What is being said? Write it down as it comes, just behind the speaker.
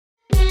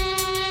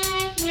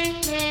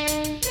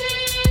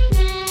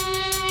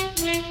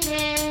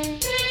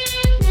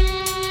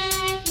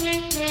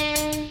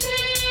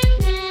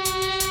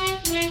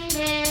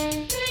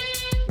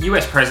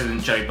US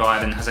President Joe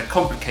Biden has a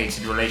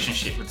complicated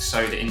relationship with the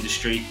solar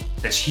industry.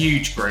 There's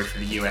huge growth for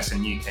the US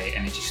and UK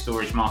energy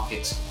storage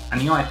markets,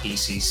 and the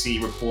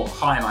IPCC report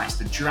highlights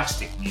the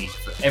drastic need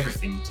for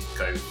everything to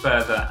go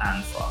further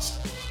and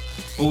faster.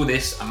 All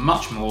this and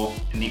much more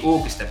in the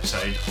August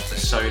episode of the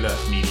Solar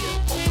Media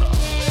Podcast.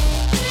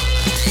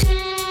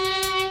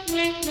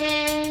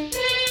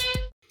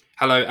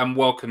 Hello and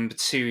welcome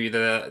to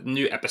the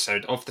new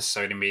episode of the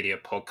Solar Media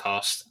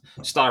Podcast,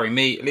 starring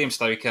me, Liam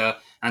Stoker,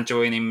 and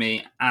joining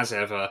me as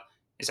ever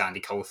is Andy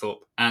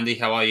Colethorpe. Andy,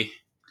 how are you?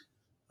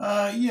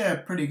 Yeah,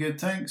 pretty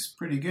good, thanks.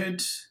 Pretty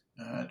good.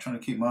 Trying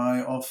to keep my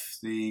eye off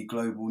the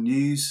global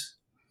news,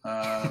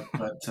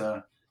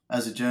 but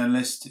as a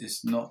journalist,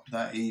 it's not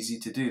that easy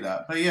to do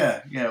that. But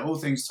yeah, all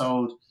things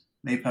told,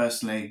 me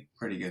personally,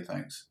 pretty good,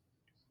 thanks.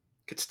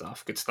 Good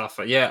stuff.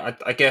 But yeah,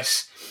 I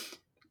guess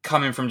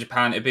coming from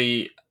Japan, it'd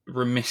be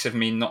remiss of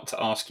me not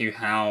to ask you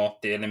how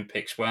the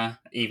Olympics were,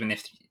 even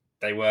if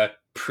they were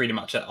pretty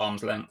much at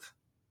arm's length.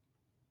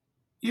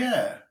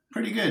 Yeah,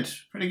 pretty good.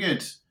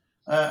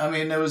 I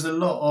mean, there was a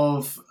lot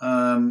of,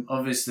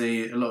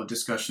 obviously, a lot of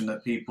discussion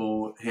that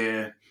people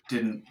here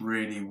didn't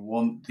really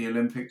want the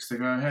Olympics to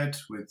go ahead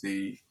with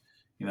the,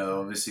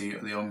 obviously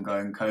the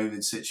ongoing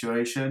COVID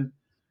situation.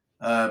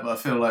 But I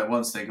feel like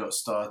once they got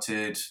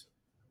started,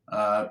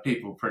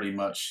 people pretty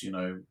much,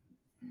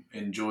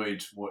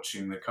 enjoyed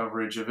watching the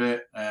coverage of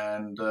it.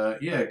 And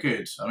yeah,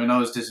 good. I mean, I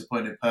was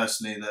disappointed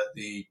personally that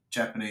the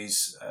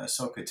Japanese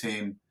soccer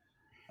team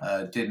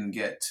didn't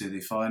get to the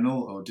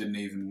final or didn't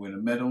even win a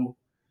medal.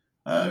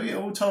 Yeah,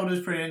 all told, it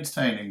was pretty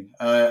entertaining.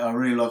 I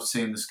really loved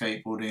seeing the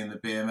skateboarding and the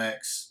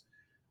BMX.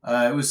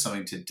 It was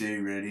something to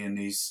do really in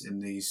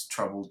these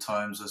troubled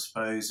times, I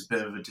suppose. A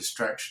bit of a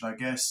distraction, I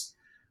guess.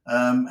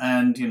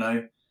 And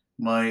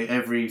my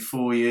every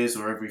 4 years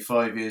or every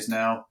 5 years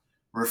now,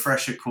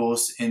 refresher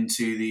course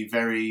into the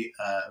very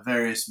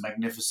various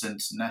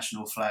magnificent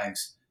national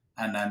flags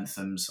and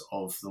anthems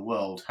of the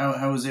world.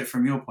 How was it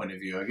from your point of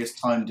view? I guess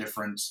time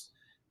difference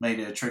made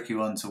it a tricky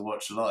one to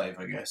watch live,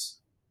 I guess.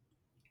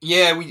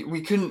 Yeah,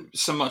 we couldn't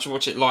so much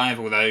watch it live,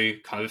 although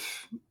kind of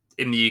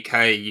in the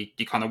UK,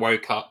 you kind of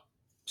woke up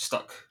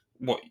stuck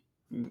what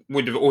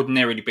would have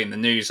ordinarily been the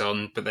news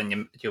on, but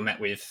then you're met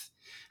with,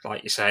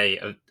 like you say,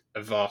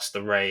 a vast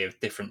array of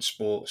different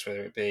sports,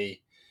 whether it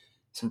be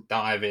some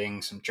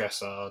diving, some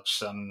dressage,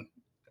 some...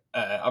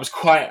 I was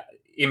quite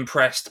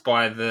impressed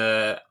by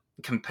the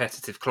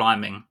competitive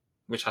climbing,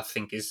 which I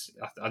think is...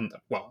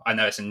 I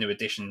know it's a new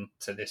addition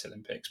to this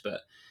Olympics,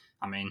 but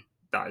I mean,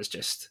 that is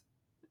just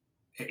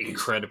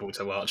incredible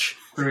to watch.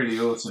 Really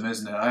awesome,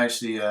 isn't it? I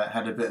actually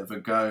had a bit of a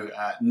go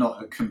at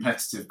not a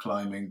competitive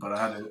climbing, but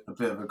I had a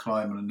bit of a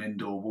climb on an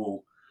indoor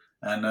wall.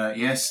 And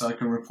yes, I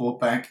can report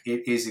back,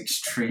 it is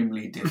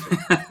extremely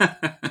difficult.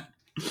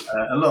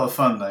 A lot of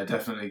fun though.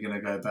 Definitely going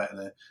to go back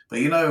there.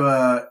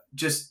 But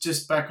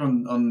just back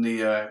on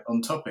the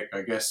on topic,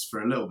 I guess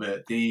for a little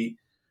bit, the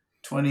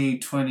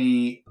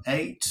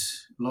 2028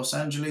 Los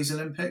Angeles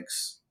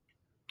Olympics,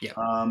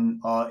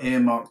 are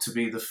earmarked to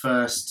be the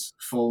first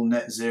full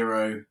net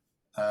zero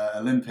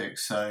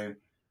Olympics. So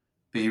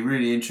be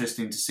really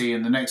interesting to see.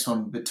 And the next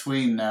one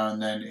between now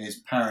and then is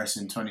Paris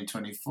in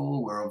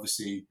 2024, where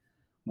obviously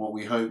what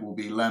we hope will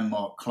be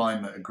landmark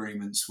climate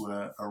agreements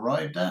were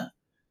arrived at.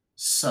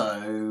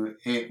 So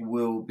it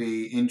will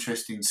be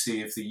interesting to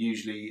see if the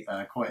usually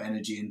quite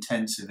energy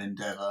intensive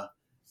endeavour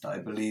that I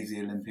believe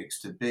the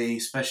Olympics to be,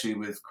 especially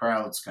with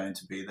crowds going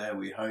to be there,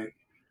 we hope,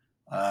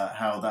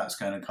 how that's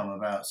going to come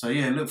about. So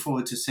yeah, look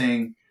forward to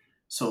seeing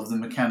sort of the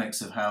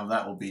mechanics of how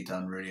that will be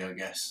done really, I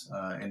guess,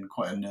 in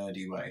quite a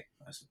nerdy way,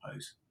 I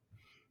suppose.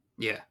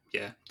 Yeah,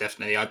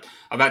 definitely.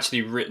 I've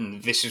actually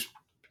written, this is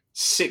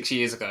 6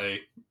 years ago,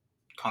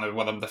 kind of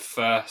one of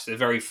the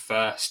very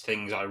first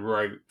things I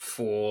wrote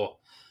for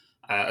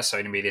a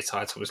Solar Media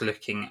title was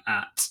looking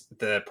at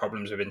the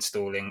problems of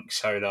installing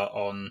solar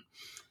on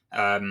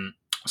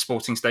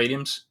sporting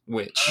stadiums,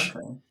 which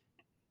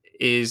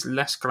is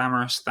less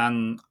glamorous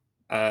than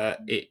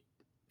it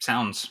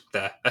sounds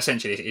there.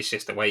 Essentially, it's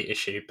just a weight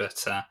issue,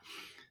 but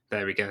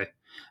there we go.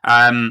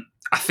 I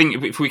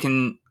think if we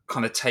can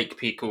kind of take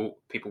people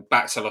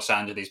back to Los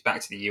Angeles,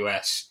 back to the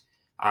US,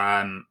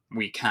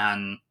 we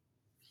can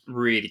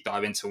really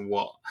dive into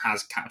what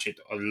has captured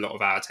a lot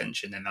of our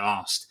attention in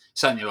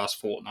certainly the last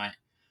fortnight,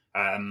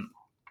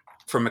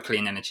 from a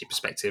clean energy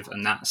perspective,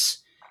 and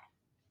that's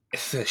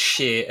the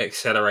sheer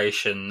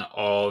acceleration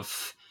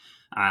of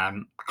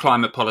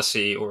climate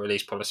policy, or at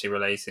least policy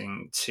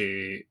relating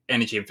to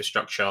energy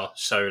infrastructure,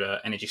 solar,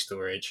 energy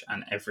storage,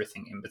 and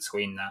everything in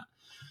between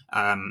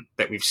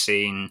that we've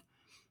seen.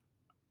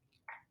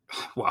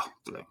 Well,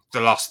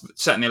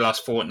 certainly the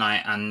last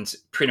fortnight, and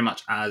pretty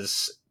much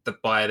as the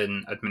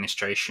Biden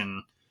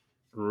administration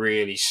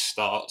really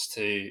starts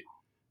to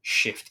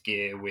shift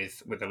gear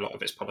with a lot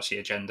of its policy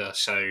agenda.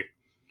 So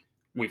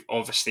we've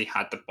obviously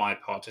had the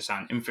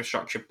bipartisan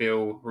infrastructure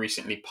bill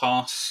recently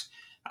pass,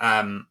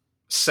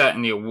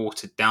 certainly a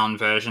watered down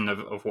version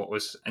of what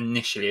was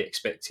initially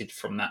expected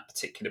from that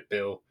particular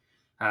bill.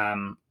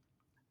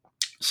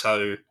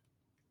 So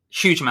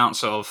huge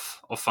amounts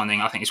of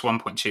funding. I think it's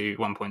 1.2,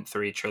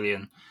 1.3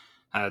 trillion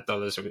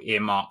dollars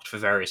earmarked for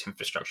various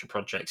infrastructure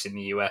projects in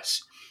the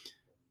US,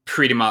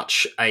 pretty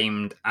much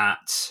aimed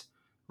at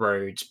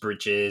roads,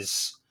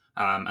 bridges,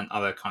 and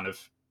other kind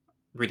of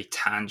really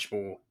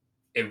tangible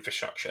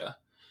infrastructure.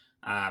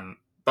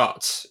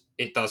 But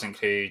it does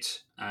include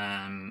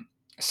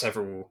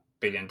several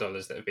 $billion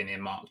that have been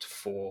earmarked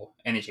for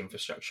energy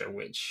infrastructure,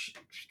 which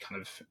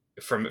kind of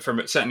from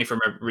certainly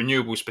from a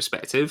renewables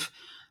perspective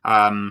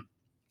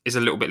is a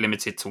little bit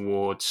limited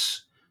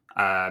towards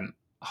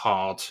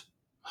hard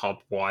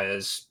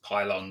wires,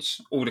 pylons,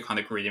 all the kind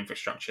of grid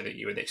infrastructure that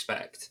you would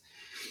expect.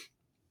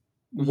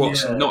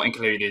 What's Yeah, not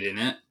included in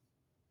it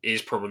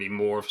is probably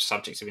more of a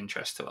subject of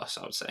interest to us,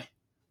 I would say.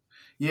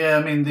 yeah.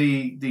 I mean,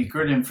 the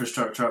grid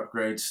infrastructure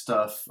upgrade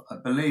stuff. I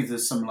believe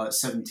there's something like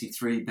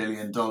 $73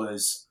 billion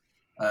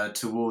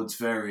towards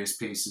various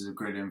pieces of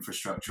grid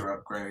infrastructure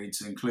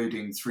upgrades,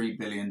 including $3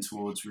 billion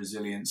towards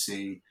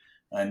resiliency,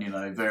 and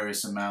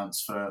various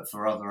amounts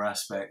for other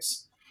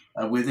aspects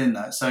within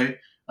that. So,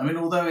 I mean,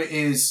 although it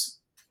is,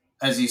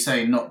 as you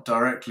say, not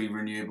directly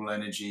renewable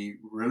energy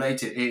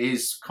related, it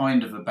is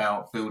kind of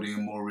about building a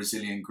more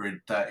resilient grid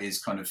that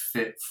is kind of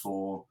fit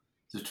for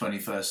the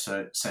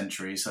 21st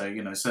century. So,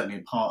 certainly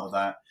a part of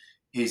that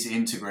is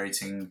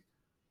integrating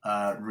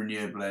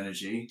renewable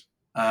energy.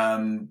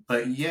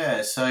 But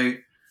yeah, so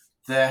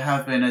there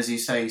have been, as you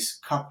say, a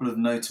couple of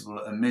notable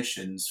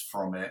emissions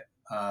from it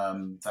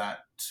that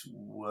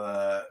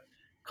were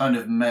kind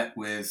of met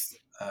with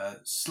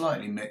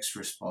slightly mixed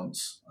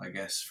response, I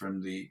guess,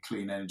 from the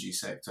clean energy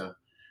sector.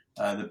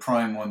 The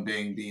prime one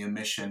being the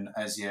emission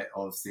as yet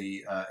of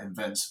the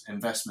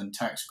investment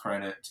tax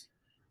credit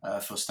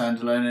for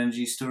standalone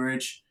energy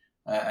storage,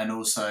 and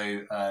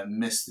also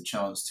missed the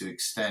chance to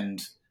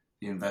extend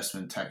the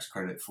investment tax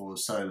credit for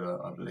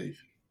solar, I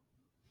believe.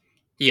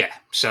 Yeah,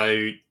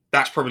 so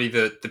that's probably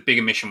the big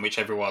emission which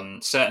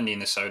everyone, certainly in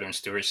the solar and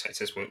storage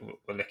sectors, we're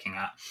looking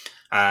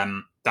at.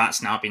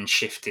 That's now been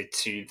shifted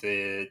to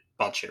the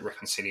budget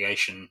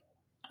reconciliation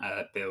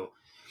bill.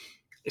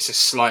 It's a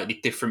slightly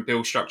different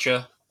bill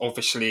structure.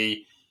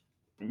 Obviously,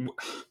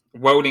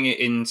 welding it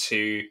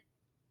into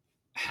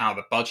how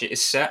the budget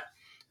is set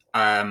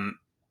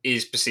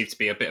is perceived to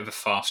be a bit of a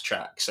fast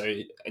track. So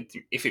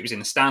if it was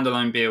in a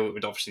standalone bill, it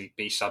would obviously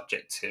be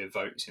subject to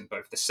votes in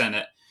both the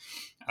Senate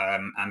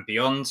and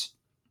beyond.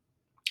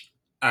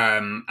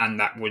 And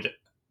that would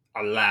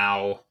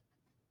allow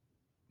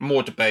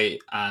more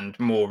debate and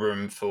more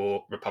room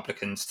for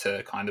Republicans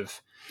to kind of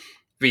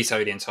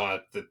veto the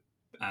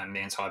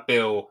entire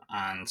bill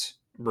and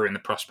ruin the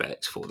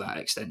prospects for that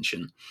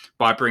extension.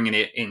 By bringing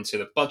it into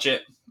the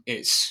budget,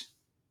 it's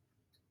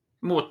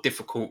more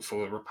difficult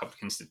for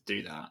Republicans to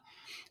do that.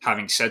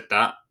 Having said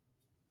that,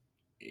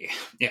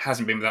 it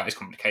hasn't been without its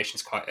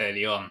complications quite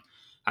early on.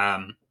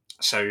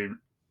 So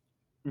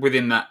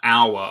within that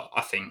hour,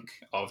 I think,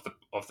 of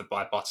the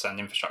bipartisan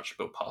infrastructure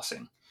bill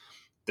passing,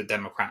 the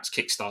Democrats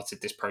kickstarted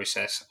this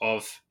process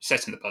of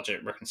setting the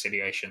budget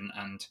reconciliation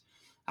and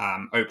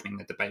opening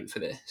the debate for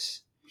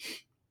this.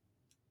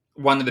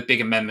 One of the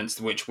big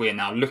amendments which we're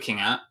now looking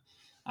at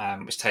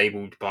was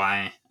tabled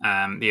by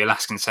the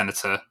Alaskan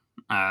senator,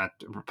 a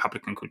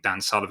Republican called Dan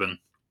Sullivan.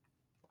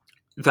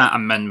 That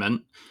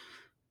amendment,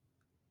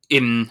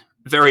 in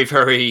very,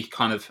 very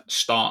kind of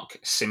stark,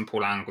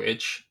 simple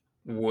language,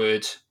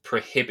 would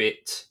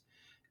prohibit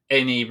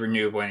any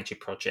renewable energy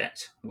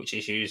project which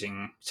is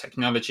using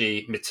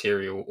technology,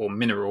 material, or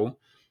mineral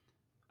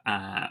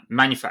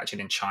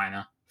manufactured in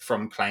China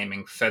from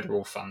claiming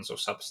federal funds or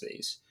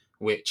subsidies,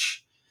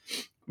 which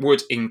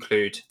would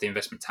include the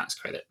investment tax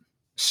credit.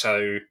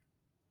 So,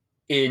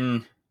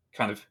 in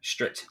kind of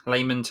strict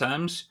layman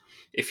terms,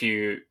 if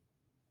you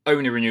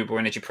own a renewable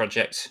energy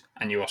project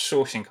and you are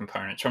sourcing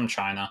components from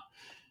China,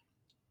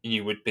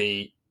 you would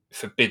be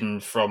forbidden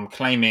from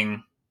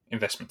claiming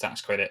investment tax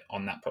credit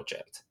on that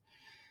project.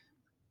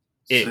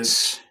 So,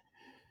 It's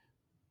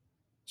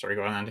sorry,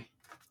 go on, Andy.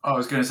 I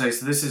was going to say,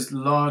 so this is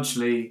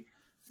largely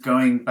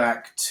going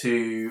back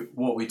to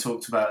what we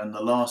talked about in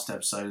the last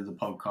episode of the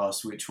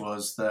podcast, which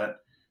was that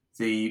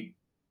the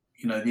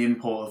the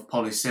import of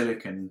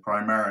polysilicon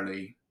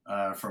primarily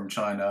from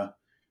China,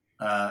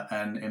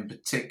 and in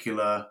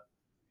particular,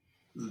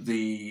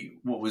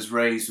 what was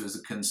raised was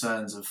the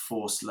concerns of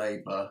forced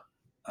labor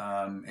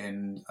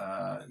in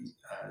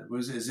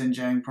was it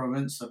Xinjiang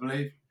province, I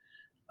believe.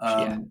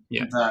 Yeah,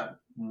 yeah, That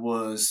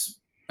was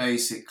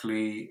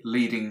basically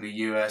leading the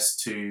US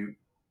to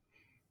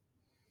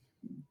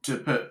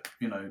put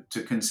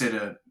to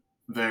consider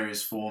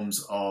various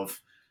forms of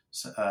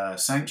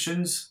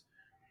sanctions,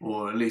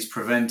 or at least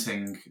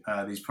preventing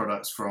these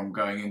products from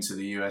going into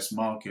the US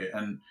market.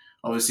 And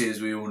obviously,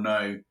 as we all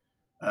know,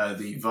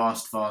 the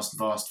vast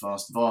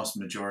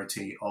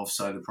majority of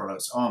solar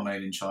products are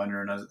made in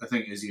China. And I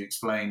think, as you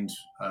explained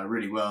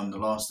really well in the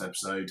last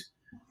episode,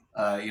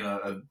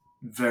 a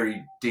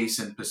very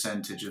decent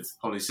percentage of the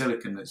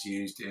polysilicon that's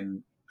used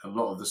in a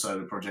lot of the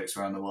solar projects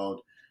around the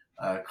world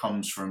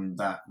comes from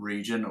that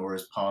region, or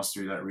has passed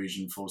through that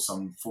region for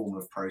some form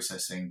of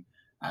processing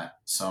at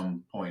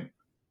some point.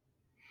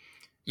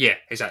 Yeah,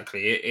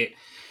 exactly.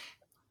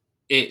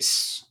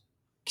 It's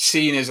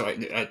seen as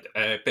like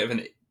a bit of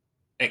an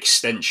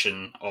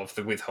extension of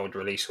the withhold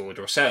release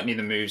order, or certainly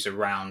the moves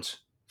around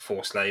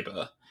forced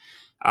labour.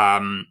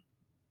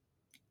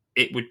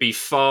 It would be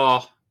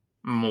far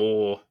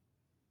more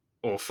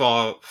or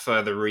far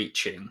further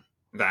reaching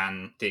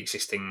than the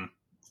existing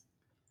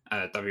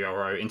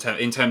WRO in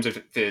terms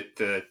of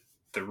the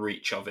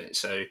reach of it.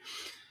 So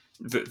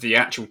the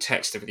actual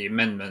text of the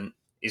amendment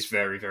is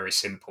very, very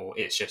simple.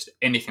 It's just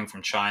anything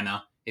from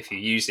China. If you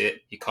use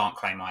it, you can't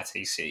claim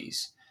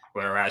ITCs.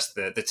 Whereas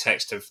the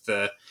text of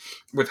the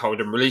withhold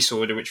and release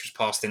order, which was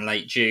passed in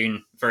late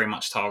June, very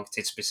much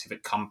targeted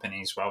specific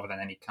companies rather than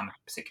any kind of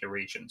particular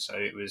region. So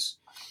it was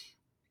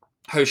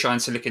Hoshine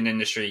Silicon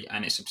Industry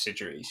and its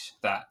subsidiaries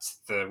that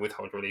the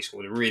withhold release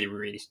order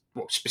really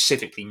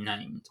specifically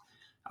named.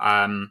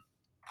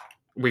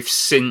 We've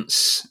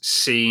since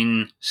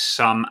seen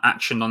some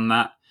action on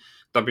that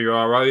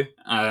WRO.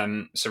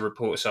 So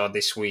reports are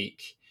this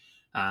week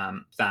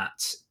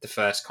that the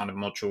first kind of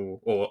module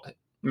or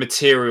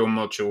material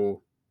module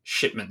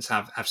shipments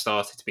have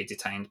started to be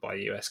detained by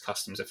US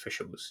customs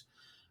officials.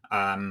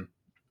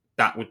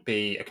 That would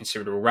be a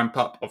considerable ramp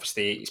up.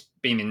 Obviously, it's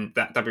been in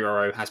that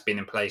WRO has been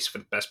in place for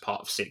the best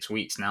part of 6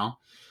 weeks now,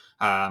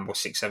 or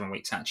 7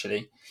 weeks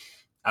actually.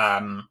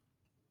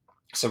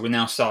 So we're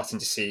now starting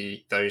to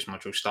see those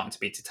modules starting to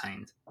be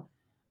detained.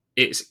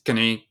 It's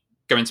going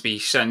to be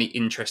certainly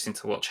interesting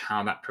to watch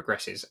how that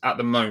progresses. At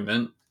the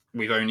moment,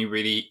 we've only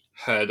really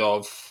heard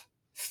of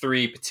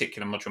 3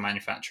 particular module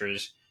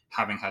manufacturers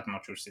having had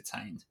modules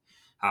detained.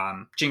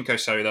 Jinko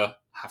Solar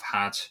have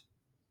had,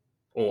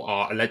 or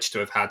are alleged to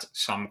have had,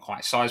 some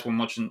quite sizable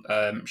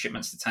module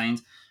shipments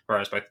detained,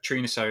 whereas both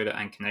Trina Solar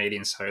and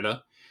Canadian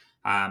Solar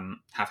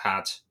have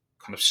had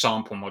kind of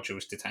sample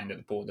modules detained at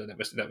the border that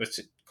was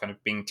kind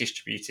of being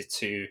distributed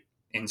to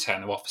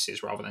internal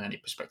offices rather than any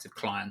prospective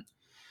client.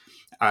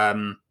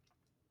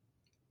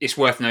 It's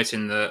worth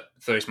noting that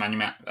those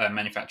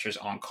manufacturers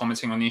aren't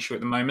commenting on the issue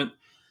at the moment.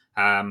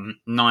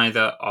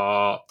 Neither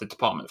are the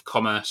Department of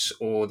Commerce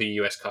or the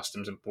US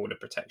Customs and Border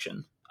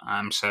Protection.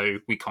 So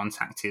we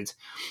contacted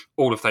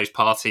all of those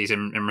parties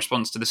in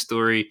response to the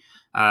story,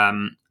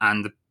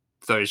 and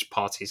those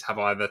parties have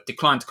either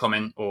declined to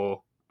comment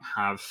or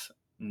have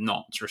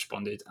not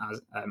responded as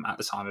at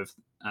the time of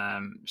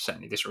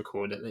certainly this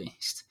record at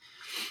least.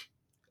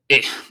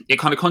 It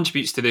kind of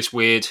contributes to this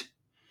weird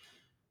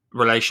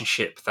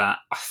relationship that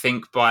I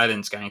think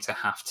Biden's going to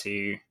have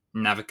to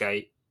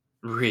navigate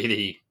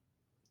really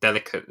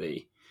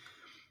delicately,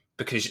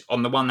 because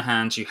on the one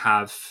hand you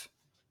have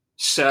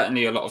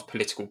certainly a lot of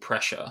political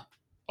pressure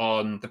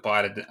on the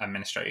Biden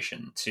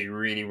administration to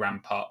really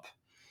ramp up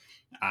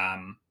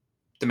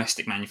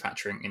domestic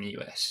manufacturing in the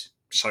US.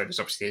 So there's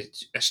obviously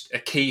a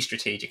key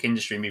strategic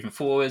industry moving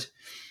forward.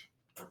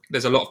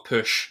 There's a lot of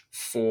push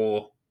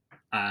for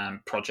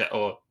project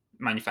or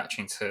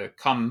manufacturing to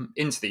come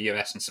into the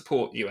US and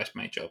support US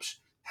made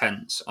jobs.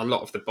 Hence, a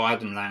lot of the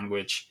Biden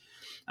language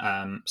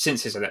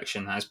since his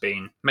election has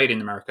been made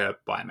in America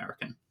by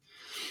American.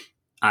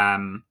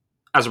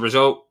 As a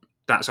result,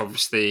 that's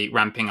obviously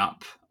ramping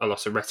up a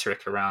lot of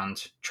rhetoric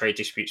around trade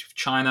disputes with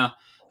China.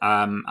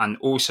 And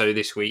also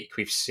this week,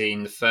 we've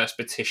seen the first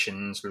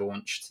petitions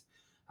launched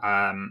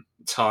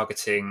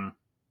targeting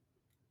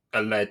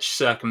alleged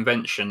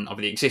circumvention of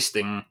the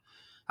existing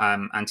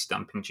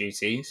anti-dumping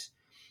duties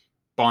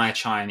by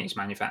Chinese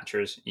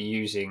manufacturers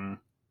using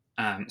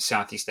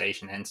Southeast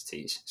Asian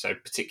entities, so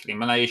particularly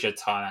Malaysia,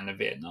 Thailand, and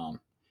Vietnam.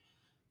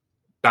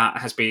 That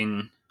has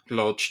been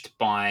lodged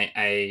by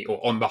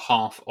on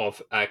behalf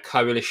of a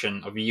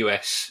coalition of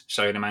US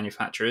solar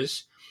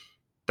manufacturers.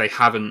 They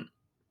haven't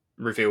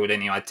revealed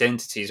any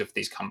identities of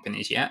these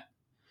companies yet,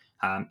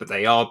 but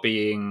they are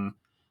being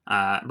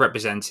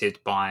represented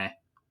by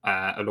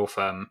a law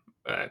firm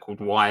called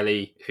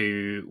Wiley,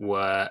 who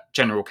were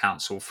general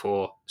counsel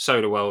for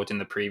SolarWorld in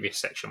the previous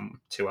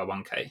Section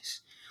 201 case.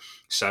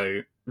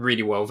 So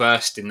really well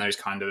versed in those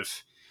kind of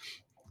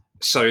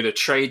solar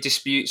trade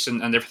disputes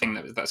and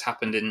everything that's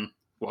happened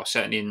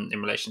certainly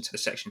in relation to the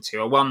Section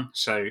 201.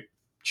 So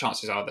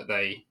chances are that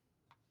they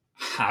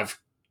have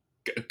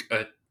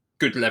a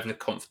good level of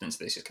confidence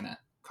that this is going to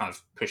kind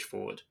of push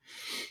forward.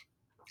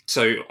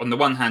 So on the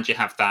one hand, you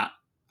have that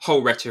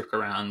whole rhetoric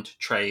around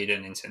trade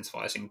and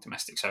incentivizing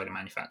domestic solar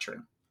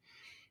manufacturing.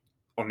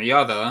 On the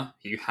other,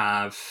 you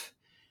have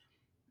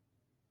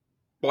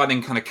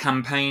Biden kind of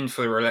campaigned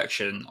for the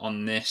election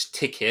on this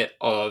ticket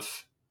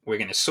of we're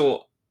going to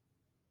sort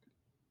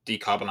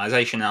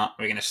decarbonisation out,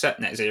 we're going to set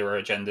net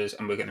zero agendas,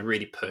 and we're going to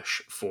really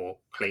push for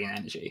clean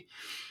energy.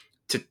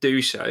 To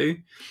do so,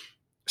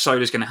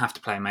 solar is going to have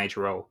to play a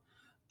major role.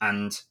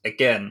 And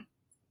again,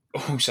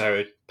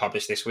 also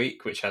published this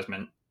week, which has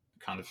meant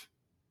kind of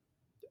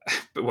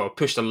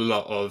pushed a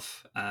lot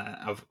of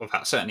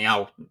certainly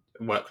our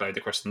workload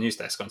across the news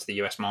desk onto the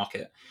US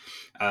market.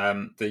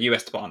 The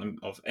US Department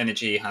of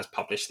Energy has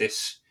published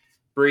this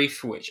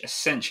brief, which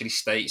essentially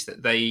states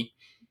that they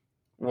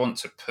want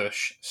to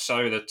push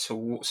solar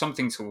to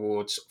something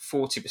towards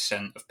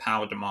 40% of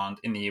power demand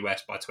in the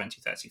US by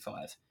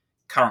 2035.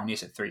 Currently,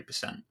 it's at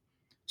 3%.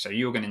 So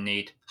you're going to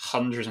need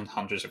hundreds and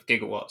hundreds of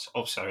gigawatts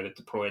of solar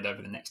deployed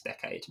over the next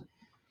decade.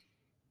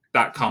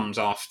 That comes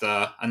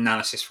after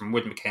analysis from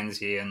Wood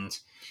Mackenzie and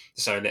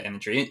the Solar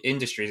Energy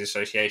Industries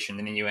Association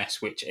in the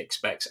US, which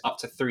expects up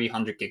to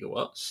 300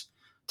 gigawatts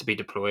to be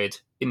deployed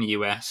in the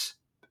US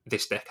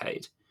this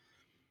decade.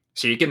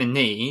 So you're going to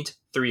need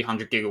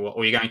 300 gigawatt,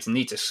 or you're going to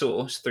need to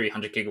source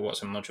 300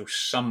 gigawatts of modules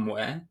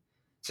somewhere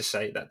to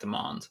sate that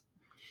demand.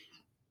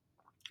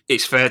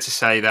 It's fair to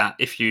say that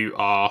if you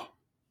are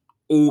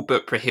all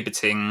but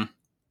prohibiting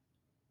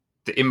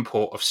the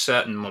import of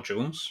certain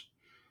modules,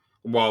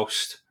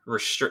 whilst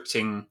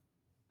restricting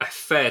a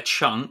fair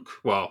chunk,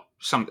 well,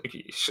 some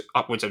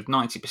upwards of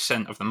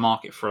 90% of the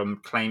market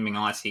from claiming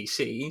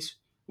ITCs,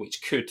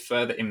 which could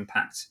further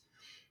impact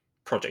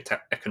project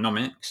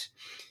economics,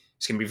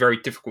 it's going to be very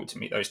difficult to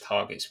meet those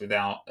targets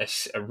without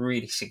a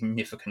really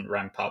significant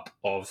ramp up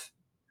of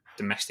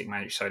domestic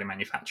solar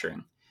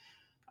manufacturing.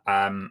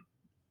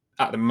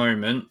 At the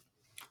moment,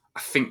 I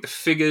think the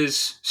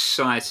figures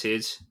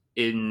cited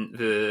in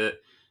the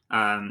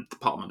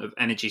Department of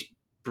Energy's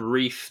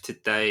brief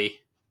today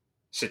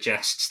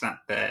suggests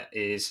that there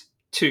is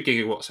 2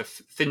 gigawatts of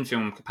thin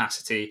film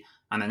capacity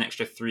and an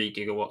extra 3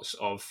 gigawatts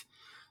of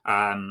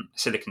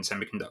silicon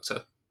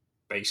semiconductor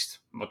based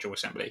module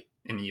assembly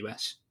in the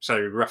US. So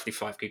roughly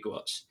 5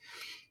 gigawatts.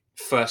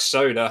 First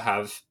Solar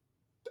have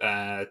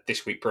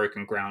this week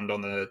broken ground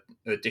on the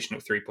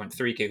additional 3.3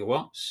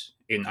 gigawatts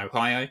in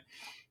Ohio.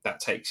 That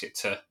takes it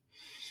to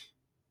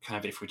kind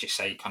of, if we just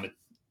say kind of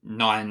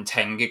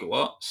 9-10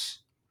 gigawatts.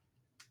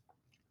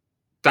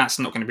 That's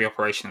not going to be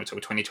operational until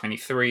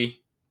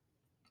 2023.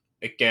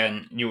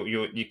 Again,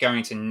 you're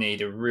going to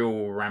need a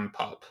real ramp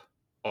up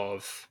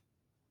of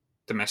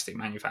domestic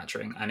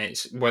manufacturing, and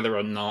it's whether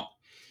or not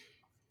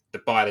the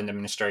Biden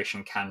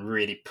administration can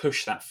really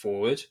push that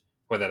forward,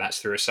 whether that's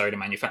through a solar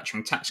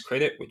manufacturing tax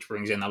credit, which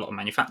brings in a lot of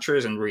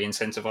manufacturers and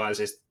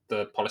re-incentivizes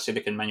the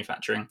polysilicon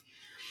manufacturing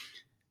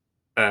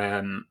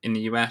in the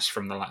US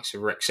from the likes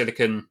of Rex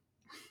Silicon.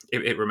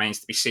 It remains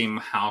to be seen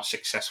how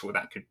successful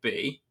that could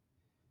be.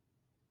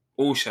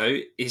 Also,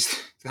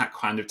 is that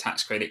kind of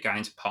tax credit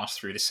going to pass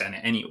through the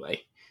Senate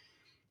anyway?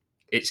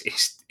 It's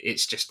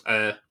just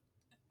a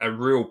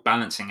real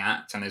balancing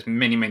act, and there's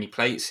many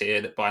plates here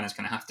that Biden's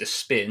going to have to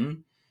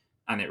spin,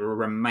 and it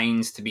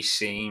remains to be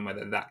seen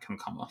whether that can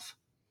come off.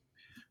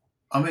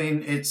 I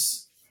mean,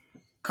 it's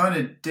kind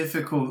of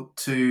difficult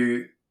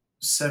to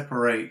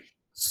separate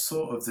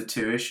sort of the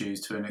two issues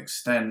to an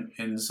extent,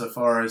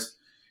 insofar as,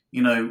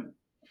 you know,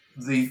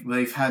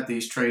 they've had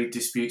these trade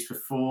disputes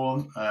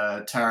before.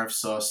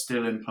 Tariffs are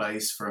still in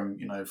place from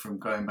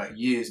going back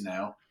years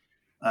now,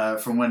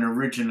 from when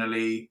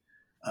originally,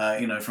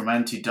 from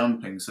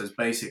anti-dumping. So it's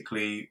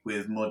basically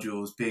with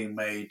modules being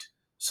made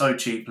so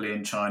cheaply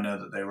in China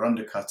that they were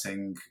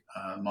undercutting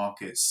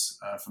markets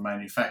for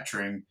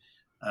manufacturing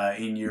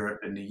in Europe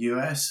and the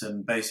US,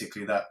 and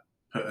basically that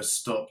put a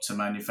stop to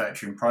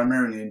manufacturing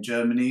primarily in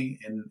Germany,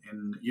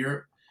 in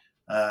Europe,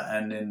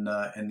 and in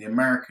the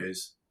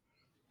Americas.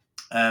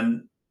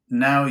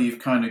 Now you've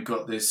kind of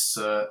got this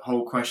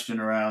whole question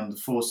around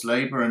forced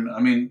labor, and I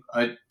mean,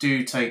 I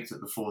do take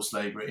that the forced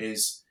labor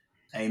is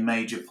a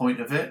major point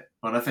of it,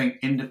 but I think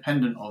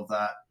independent of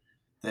that,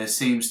 there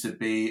seems to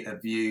be a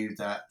view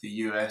that the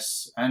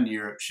US and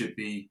Europe should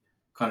be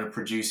kind of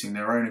producing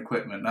their own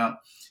equipment. Now,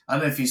 I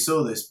don't know if you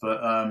saw this, but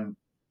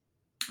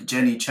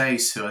Jenny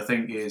Chase, who I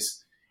think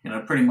is,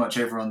 pretty much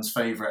everyone's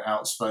favorite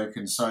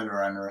outspoken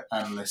solar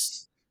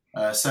analyst,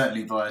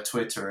 certainly via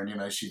Twitter,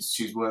 and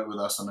she's worked with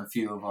us on a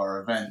few of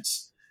our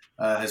events,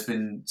 has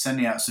been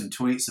sending out some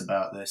tweets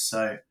about this.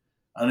 So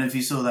I don't know if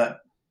you saw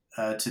that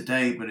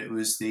today, but it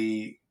was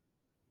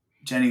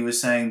Jenny was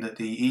saying that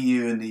the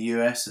EU and the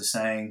US are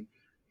saying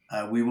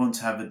we want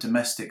to have a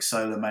domestic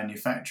solar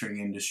manufacturing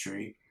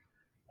industry.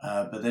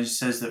 But then she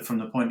says that from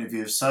the point of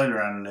view of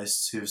solar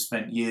analysts who have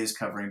spent years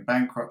covering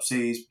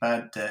bankruptcies,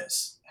 bad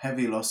debts,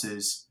 heavy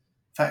losses,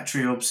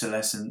 factory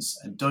obsolescence,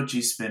 and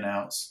dodgy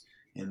spin-outs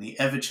in the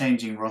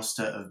ever-changing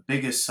roster of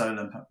biggest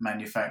solar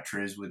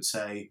manufacturers would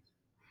say,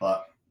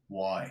 but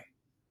why?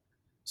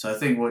 So I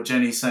think what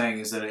Jenny's saying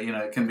is that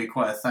it can be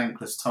quite a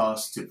thankless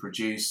task to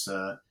produce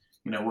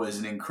what is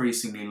an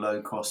increasingly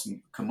low-cost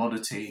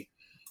commodity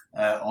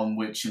on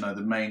which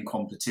the main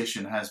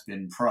competition has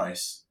been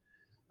price.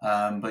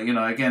 But again,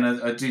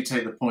 I do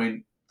take the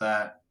point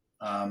that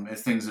if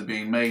things are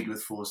being made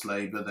with forced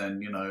labour,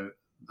 then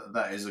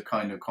that is a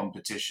kind of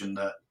competition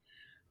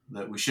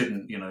that we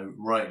shouldn't,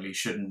 rightly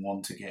shouldn't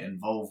want to get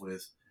involved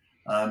with.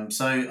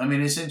 So I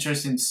mean, it's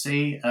interesting to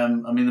see.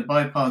 The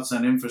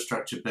bipartisan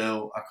infrastructure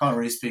bill, I can't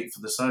really speak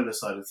for the solar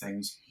side of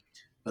things,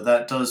 but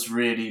that does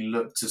really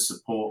look to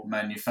support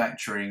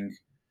manufacturing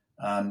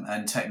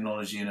and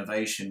technology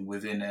innovation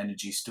within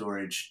energy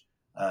storage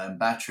and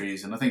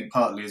batteries. And I think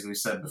partly, as we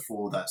said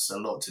before, that's a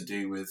lot to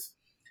do with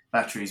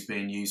batteries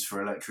being used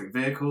for electric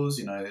vehicles.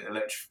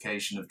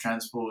 Electrification of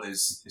transport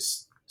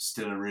is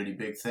still a really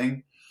big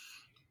thing.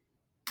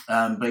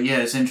 But yeah,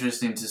 it's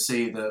interesting to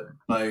see that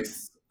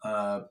both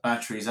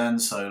batteries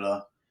and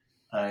solar,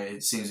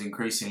 it seems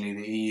increasingly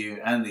the EU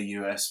and the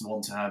US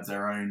want to have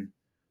their own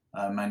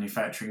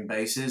manufacturing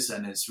bases,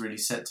 and it's really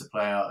set to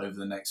play out over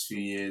the next few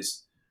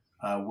years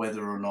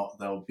whether or not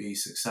they'll be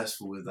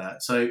successful with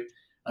that. So,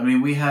 I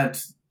mean, we had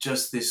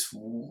just this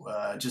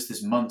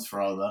month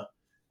rather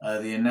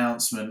the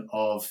announcement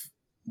of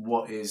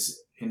what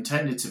is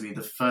intended to be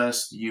the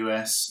first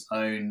US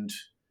owned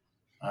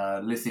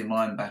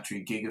lithium-ion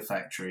battery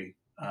gigafactory,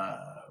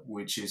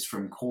 which is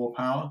from Core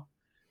Power.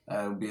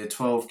 It will be a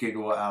 12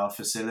 gigawatt hour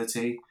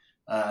facility,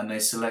 and they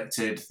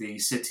selected the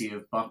city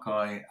of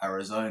Buckeye,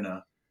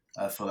 Arizona,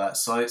 for that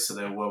site. So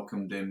they were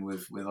welcomed in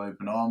with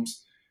open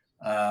arms,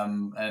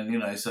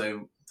 and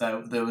so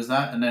there was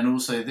that, and then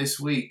also this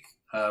week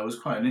was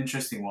quite an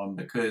interesting one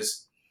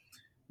because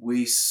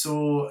we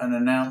saw an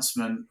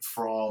announcement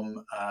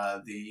from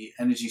the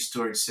energy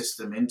storage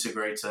system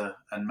integrator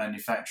and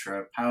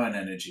manufacturer Powin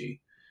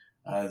Energy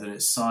that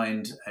it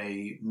signed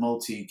a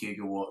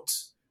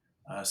multi-gigawatt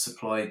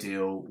supply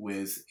deal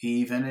with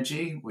Eve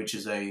Energy, which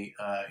is a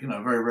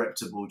very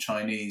reputable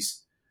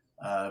Chinese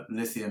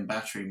lithium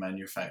battery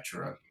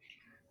manufacturer,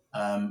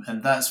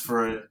 and that's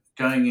for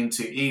going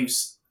into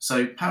Eve's.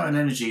 So Powin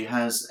Energy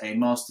has a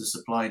master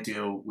supply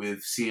deal with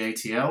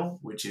CATL,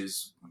 which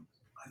is,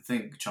 I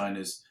think,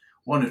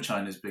 one of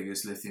China's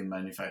biggest lithium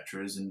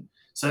manufacturers, and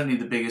certainly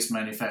the biggest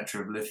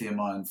manufacturer of lithium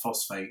iron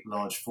phosphate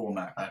large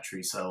format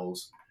battery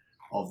cells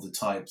of the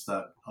types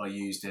that are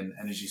used in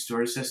energy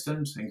storage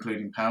systems,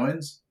 including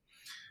Powin's.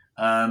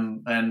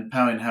 And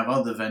Powin have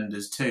other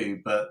vendors too,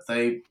 but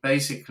they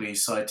basically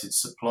cited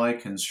supply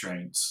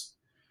constraints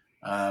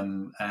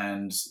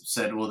and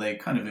said, well, they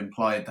kind of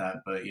implied that,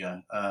 but yeah,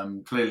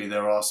 clearly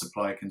there are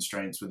supply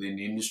constraints within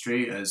the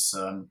industry, as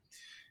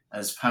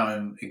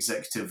Powin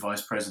Executive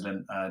Vice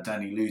President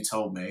Danny Liu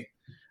told me.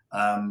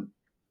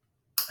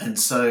 And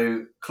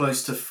so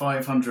close to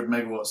 500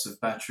 megawatts of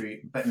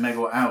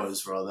megawatt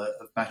hours rather,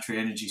 of battery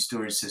energy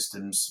storage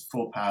systems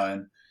for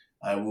Powin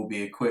will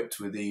be equipped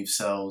with Eve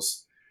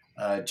cells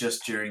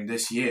just during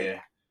this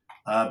year.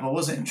 But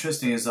what's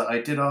interesting is that I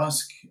did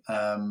ask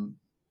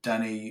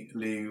Danny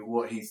Liu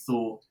what he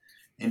thought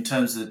in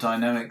terms of the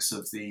dynamics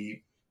of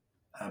the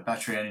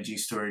battery energy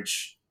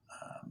storage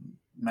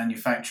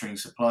manufacturing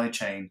supply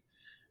chain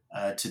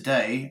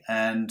today,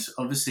 and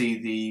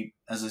obviously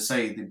as I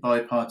say, the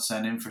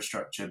bipartisan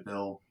infrastructure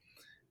bill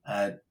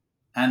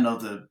and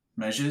other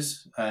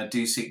measures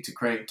do seek to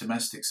create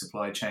domestic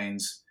supply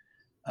chains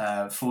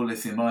for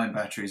lithium-ion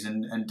batteries.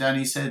 And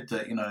Danny said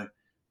that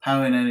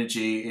Powin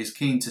Energy is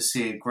keen to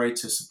see a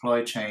greater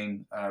supply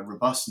chain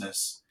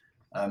robustness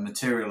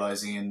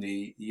materializing in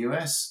the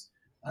US,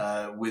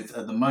 with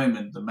at the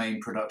moment the main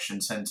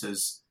production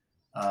centers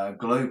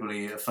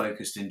globally are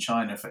focused in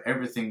China for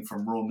everything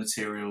from raw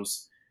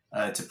materials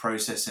to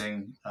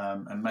processing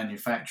and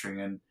manufacturing.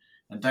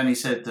 And Danny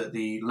said that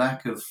the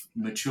lack of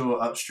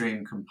mature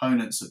upstream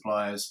component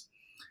suppliers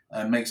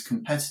makes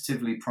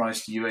competitively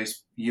priced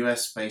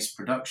US-based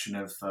production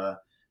of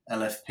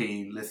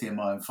LFP, lithium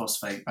iron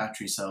phosphate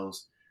battery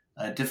cells,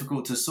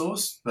 difficult to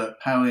source, but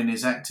Powin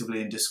is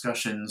actively in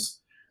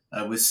discussions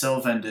with cell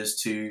vendors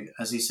to,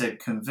 as he said,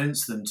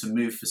 convince them to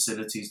move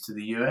facilities to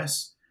the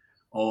US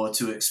or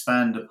to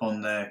expand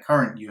upon their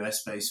current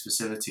US-based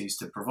facilities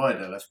to provide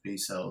LFP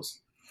cells.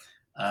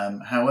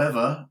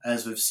 However,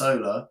 as with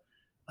solar,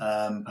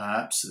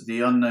 perhaps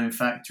the unknown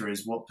factor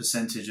is what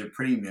percentage of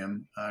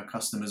premium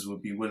customers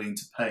would be willing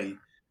to pay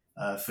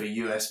for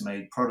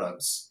US-made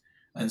products.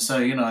 And so,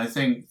 I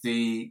think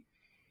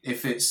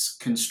if it's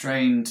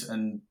constrained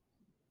and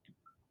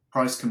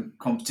price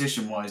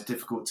competition-wise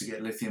difficult to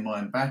get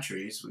lithium-ion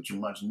batteries, which are a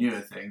much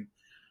newer thing,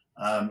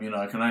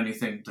 I can only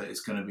think that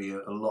it's going to be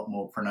a lot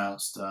more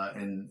pronounced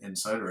in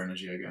solar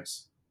energy, I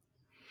guess.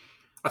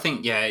 I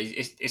think, yeah,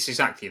 it's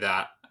exactly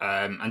that.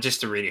 And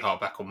just to really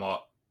harp back on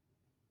what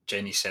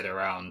Jenny said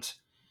around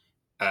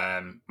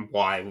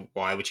why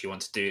would you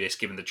want to do this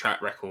given the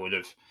track record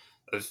of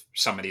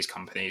some of these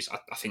companies,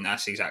 I think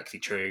that's exactly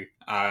true.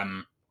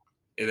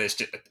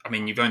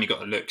 You've only got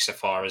to look so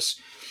far as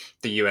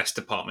the US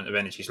Department of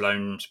Energy's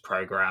loans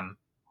program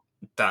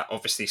that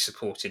obviously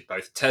supported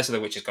both Tesla,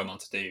 which has gone on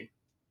to do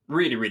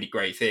really, really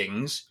great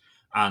things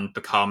and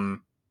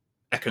become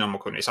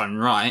economical in its own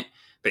right,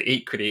 but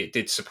equally it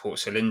did support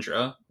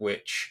Solyndra,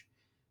 which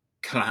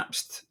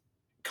collapsed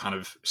kind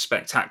of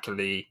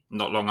spectacularly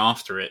not long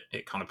after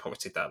it kind of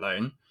pocketed that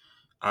loan.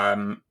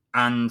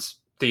 And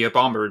the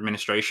Obama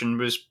administration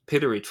was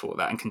pilloried for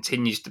that and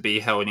continues to be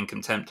held in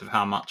contempt of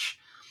how much,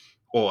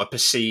 or a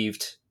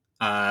perceived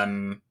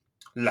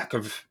lack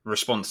of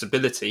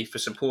responsibility for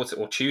support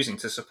or choosing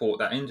to support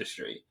that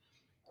industry.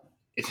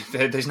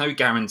 There's no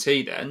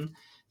guarantee then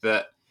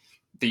that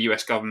the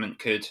US government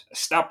could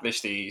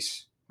establish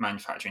these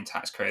manufacturing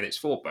tax credits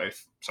for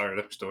both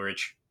solar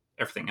storage,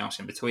 everything else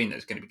in between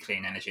that's going to be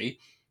clean energy.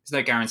 There's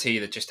no guarantee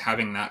that just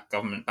having that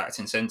government-backed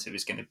incentive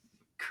is going to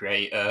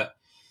create a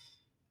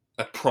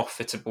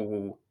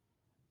profitable,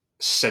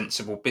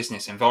 sensible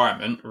business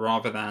environment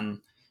rather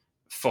than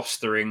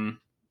fostering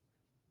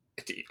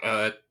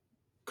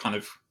kind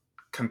of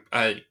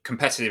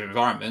competitive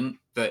environment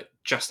that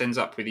just ends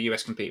up with the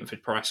US competing for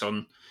price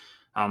on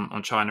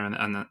China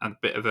and a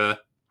bit of a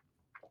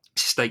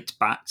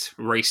state-backed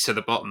race to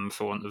the bottom,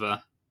 for want of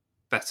a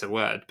better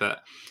word.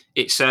 But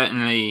it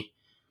certainly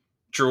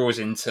draws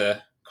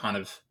into kind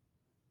of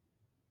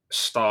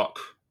stark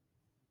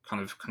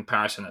kind of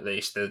comparison, at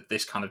least,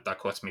 this kind of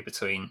dichotomy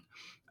between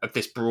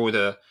this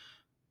broader,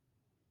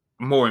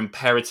 more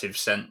imperative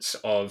sense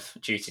of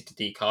duty to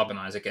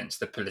decarbonise against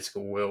the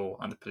political will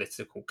and the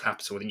political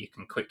capital that you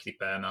can quickly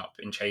burn up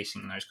in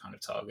chasing those kind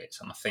of targets.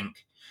 And I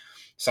think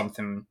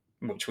something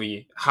which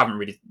we haven't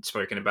really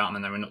spoken about, and I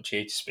know we're not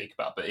due to speak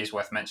about, but is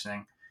worth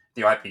mentioning,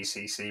 the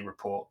IPCC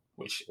report,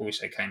 which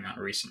also came out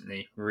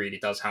recently, really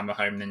does hammer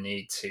home the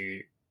need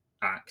to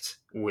act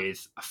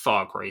with a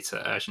far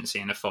greater urgency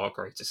and a far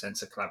greater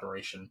sense of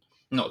collaboration,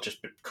 not just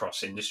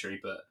across industry,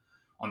 but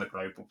on the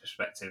global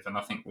perspective. And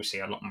I think we'll see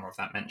a lot more of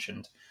that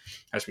mentioned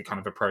as we kind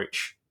of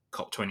approach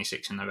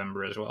COP26 in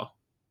November as well.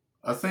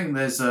 I think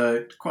there's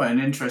quite an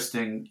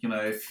interesting,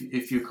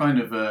 if you're kind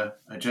of a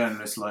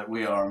journalist like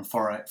we are and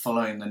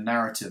following the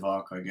narrative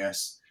arc, I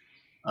guess,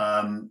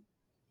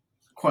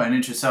 quite an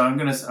interest. So I'm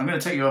gonna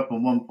take you up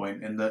on one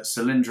point in that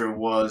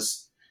Solyndra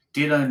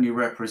did only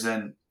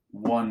represent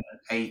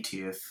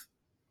 1/80th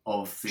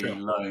of the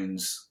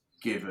loans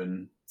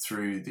given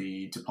through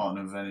the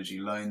Department of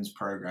Energy Loans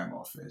Program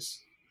Office.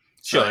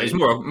 So it's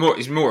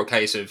more a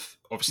case of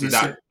obviously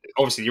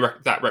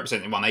that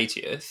representing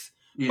 1/80th,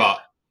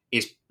 but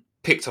is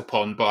picked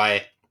upon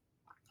by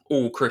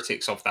all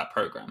critics of that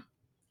program.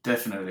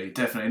 Definitely.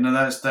 No,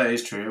 that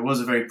is true. It was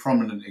a very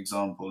prominent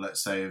example,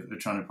 let's say, of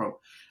trying to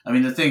I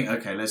mean, the thing.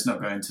 Okay, let's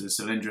not go into the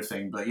Solyndra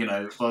thing, but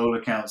by all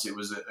accounts, it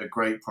was a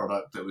great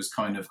product that was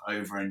kind of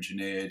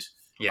over-engineered,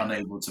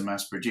 unable to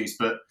mass produce.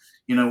 But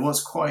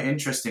what's quite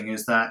interesting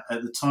is that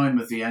at the time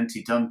of the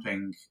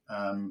anti-dumping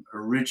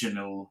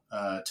original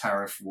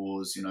tariff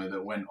wars,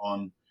 that went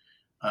on,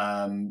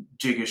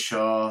 Jigar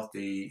Shah,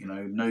 the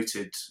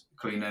noted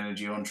clean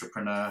energy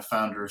entrepreneur,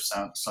 founder of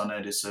Sun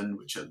Edison,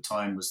 which at the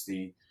time was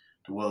the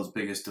world's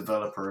biggest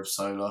developer of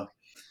solar,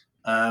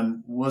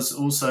 was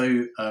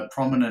also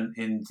prominent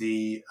in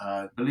the,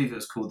 I believe it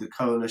was called the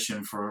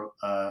Coalition for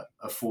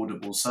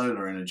Affordable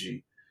Solar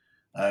Energy,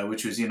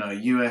 which was, a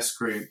US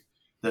group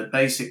that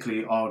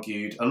basically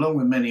argued, along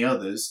with many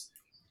others,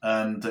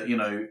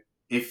 that,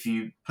 if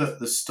you put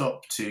the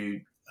stop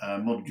to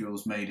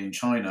modules made in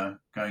China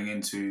going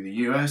into the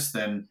US,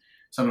 then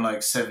something like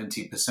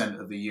 70%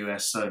 of the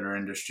US solar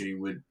industry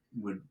would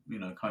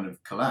kind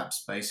of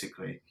collapse,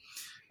 basically.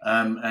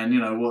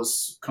 And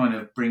what's kind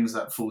of brings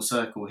that full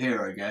circle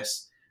here, I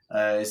guess,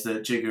 is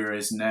that Jigar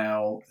is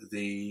now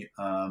the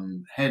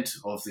head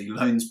of the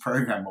Loans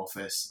Program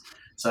Office.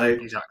 So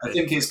exactly. I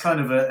think it's kind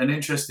of an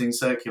interesting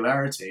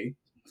circularity.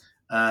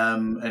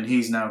 And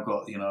he's now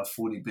got a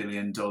 $40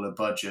 billion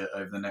budget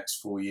over the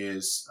next 4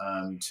 years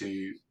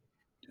to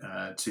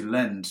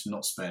lend,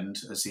 not spend,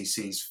 as he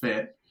sees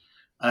fit.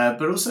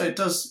 But also it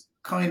does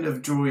kind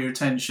of draw your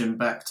attention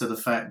back to the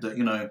fact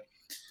that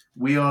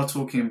we are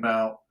talking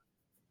about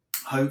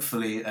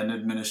hopefully an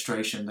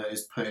administration that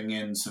is putting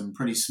in some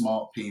pretty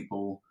smart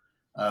people,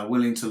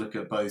 willing to look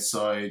at both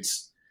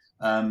sides.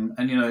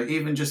 And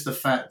even just the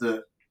fact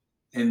that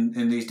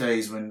in these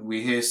days when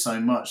we hear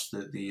so much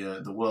that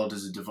the world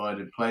is a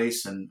divided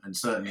place, and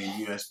certainly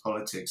in US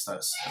politics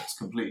that's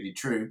completely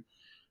true,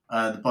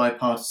 the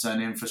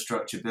bipartisan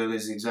infrastructure bill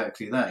is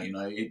exactly that.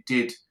 It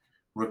did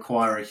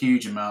require a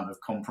huge amount of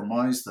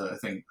compromise that I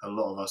think a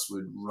lot of us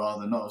would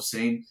rather not have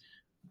seen,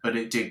 but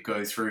it did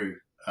go through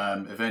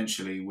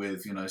eventually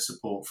with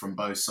support from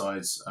both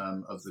sides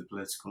of the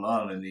political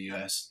aisle in the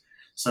US.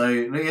 So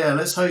yeah,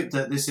 let's hope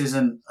that this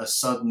isn't a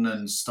sudden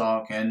and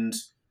stark end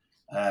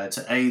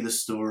to the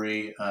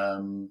story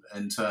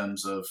in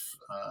terms of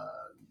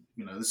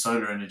the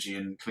solar energy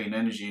and clean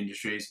energy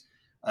industries,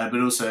 but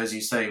also, as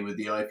you say, with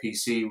the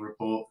IPCC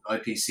report,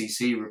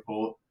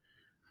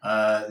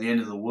 the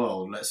end of the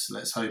world.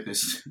 Let's hope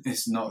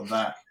it's not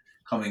that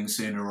coming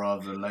sooner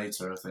rather than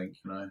later. I think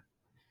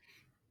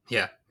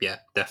Yeah,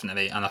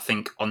 definitely. And I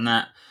think on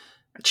that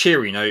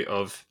cheery note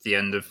of the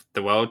end of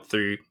the world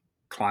through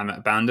climate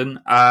abandon,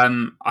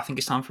 I think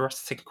it's time for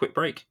us to take a quick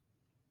break.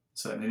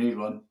 Certainly need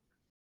one.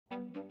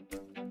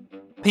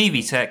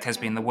 PV Tech has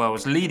been the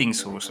world's leading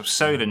source of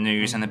solar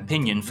news and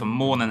opinion for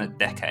more than a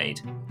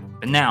decade.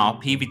 But now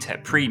PV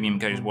Tech Premium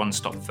goes one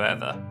step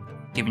further,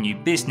 giving you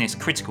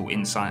business-critical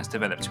insights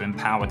developed to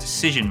empower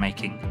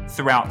decision-making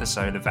throughout the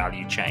solar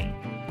value chain.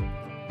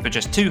 For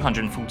just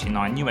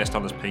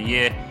 $249 per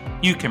year,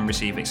 you can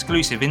receive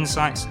exclusive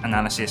insights,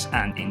 analysis,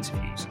 and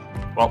interviews,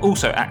 while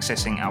also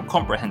accessing our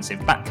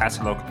comprehensive back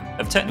catalogue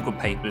of technical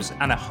papers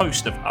and a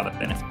host of other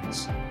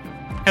benefits.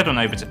 Head on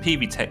over to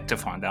PV Tech to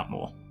find out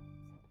more.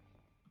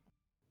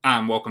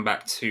 And welcome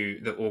back to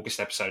the August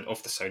episode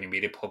of the Sony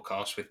Media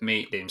Podcast with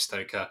me, Liam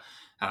Stoker,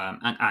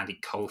 and Andy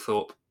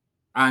Colethorpe.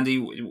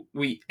 Andy,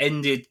 we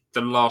ended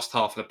the last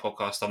half of the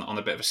podcast on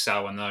a bit of a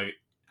sour note,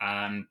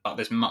 but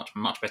there's much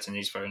better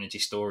news for energy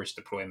storage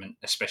deployment,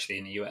 especially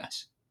in the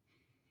US.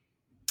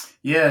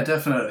 Yeah,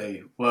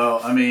 definitely.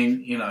 Well, I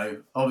mean,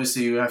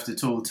 obviously you have to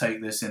all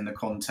take this in the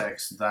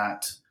context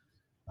that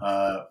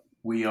uh,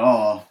 we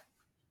are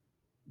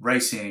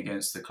racing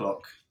against the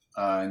clock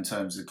in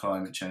terms of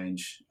climate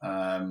change.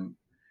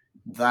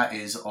 That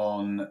is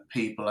on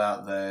people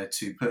out there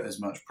to put as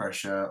much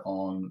pressure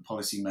on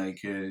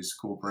policymakers,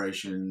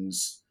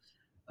 corporations,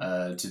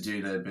 to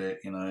do their bit.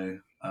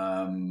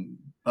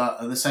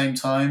 But at the same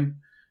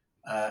time,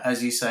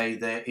 as you say,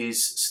 there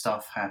is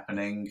stuff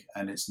happening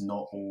and it's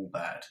not all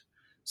bad.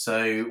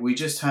 So we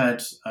just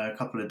had a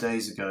couple of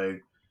days ago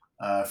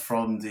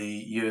from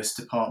the US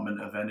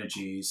Department of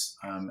Energy's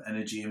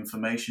Energy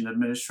Information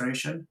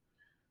Administration,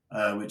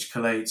 which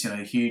collates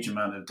a huge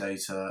amount of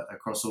data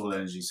across all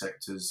energy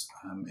sectors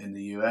in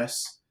the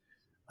US.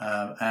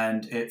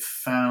 And it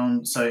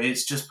found, so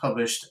it's just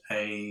published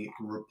a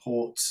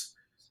report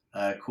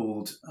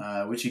called,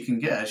 which you can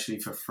get actually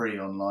for free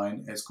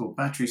online. It's called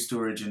Battery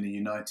Storage in the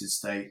United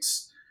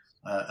States,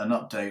 an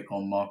update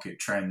on market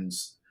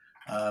trends.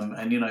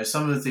 And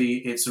some of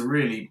it's a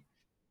really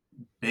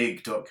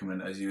big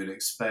document as you would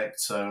expect.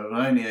 So I'm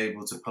only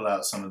able to pull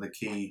out some of the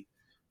key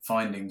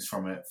findings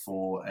from it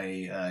for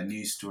a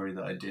news story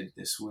that I did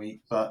this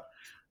week. But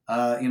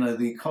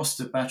the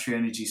cost of battery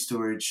energy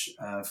storage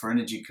for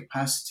energy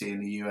capacity in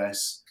the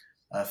US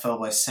fell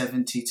by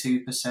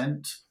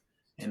 72%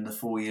 in the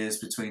 4 years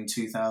between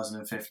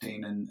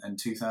 2015 and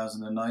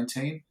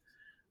 2019,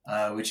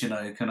 which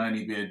can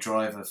only be a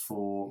driver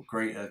for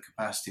greater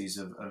capacities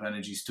of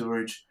energy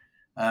storage.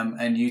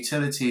 And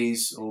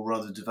utilities, or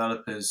rather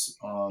developers,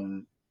 are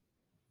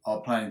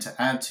planning to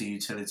add to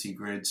utility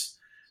grids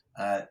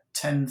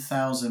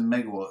 10,000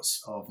 megawatts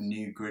of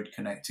new grid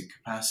connected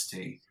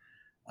capacity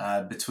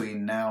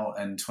between now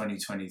and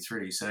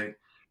 2023. So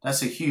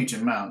that's a huge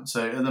amount.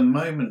 So at the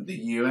moment, the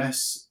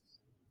US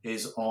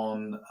is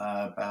on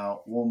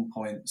about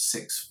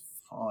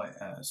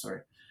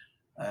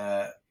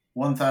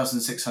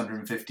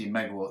 1,650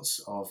 megawatts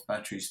of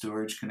battery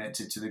storage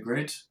connected to the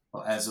grid.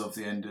 But as of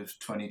the end of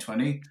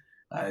 2020,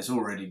 it's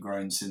already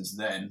grown since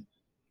then.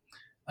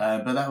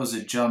 But that was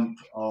a jump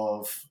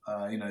of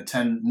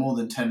more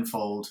than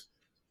tenfold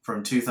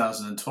from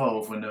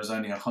 2012 when there was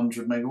only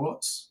 100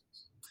 megawatts.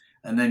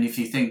 And then if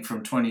you think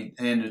from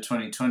end of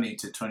 2020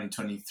 to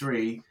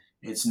 2023,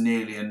 it's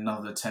nearly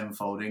another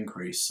tenfold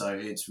increase. So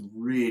it's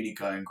really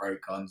going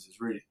great guns.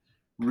 It's really,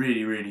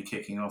 really, really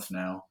kicking off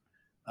now.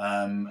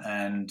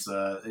 And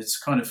it's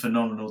kind of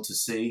phenomenal to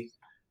see.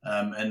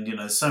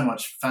 And so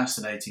much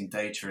fascinating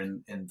data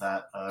in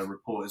that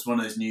report. It's one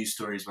of those news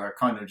stories where I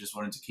kind of just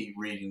wanted to keep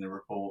reading the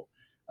report,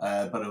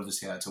 but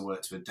obviously I had to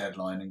work to a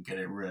deadline and get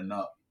it written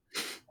up.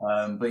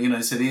 But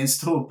so the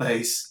installed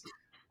base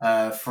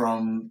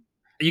from...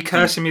 Are you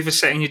cursing me for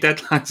setting your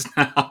deadlines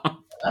now?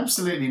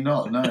 Absolutely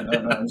not. No.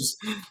 I'm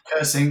just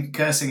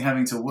cursing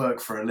having to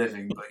work for a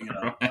living. But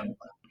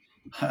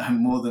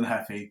I'm more than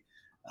happy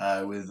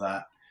with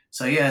that.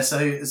 So yeah,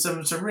 so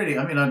some really,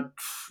 I mean, I'm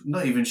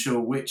not even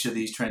sure which of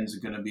these trends are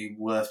going to be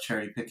worth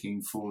cherry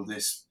picking for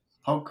this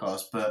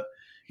podcast, but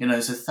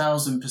it's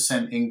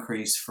 1,000%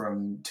 increase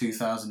from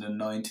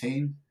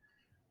 2019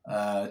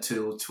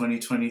 till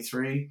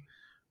 2023.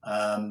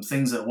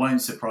 Things that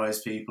won't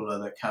surprise people are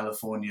that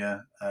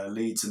California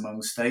leads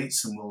among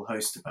states and will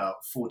host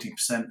about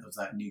 40% of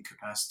that new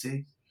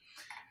capacity.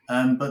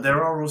 But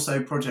there are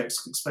also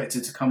projects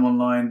expected to come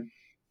online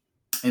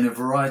in a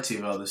variety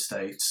of other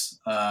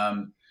states.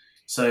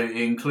 So it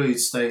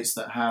includes states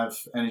that have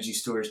energy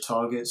storage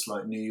targets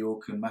like New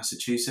York and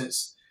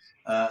Massachusetts,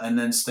 and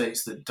then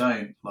states that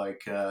don't,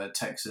 like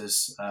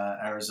Texas,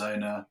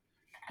 Arizona,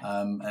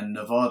 and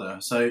Nevada.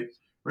 So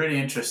really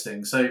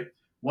interesting. So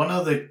one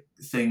other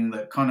thing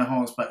that kind of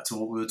harks back to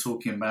what we were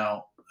talking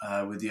about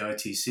with the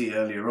ITC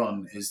earlier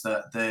on is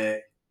that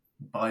they're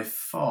by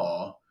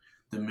far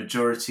the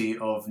majority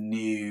of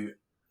new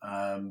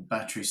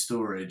battery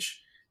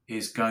storage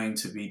is going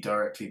to be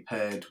directly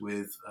paired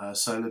with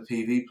solar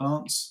PV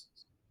plants.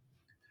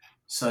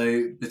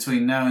 So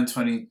between now and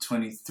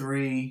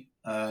 2023,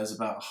 there's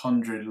about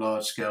 100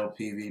 large-scale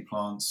PV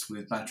plants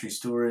with battery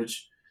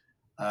storage,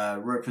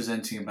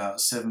 representing about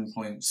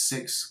 7.6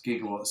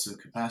 gigawatts of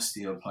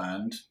capacity are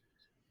planned,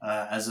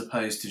 as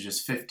opposed to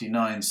just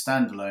 59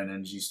 standalone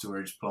energy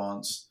storage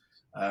plants,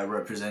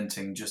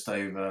 representing just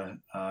over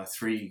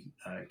 3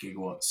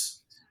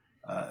 gigawatts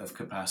of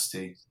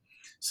capacity.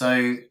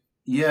 So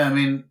yeah, I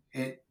mean,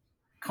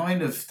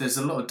 there's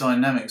a lot of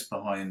dynamics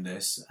behind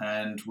this,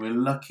 and we're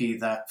lucky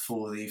that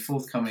for the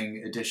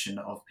forthcoming edition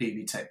of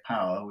PV Tech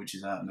Power, which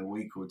is out in a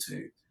week or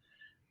two,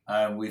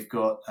 we've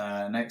got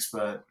an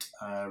expert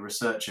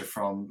researcher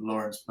from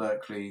Lawrence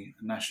Berkeley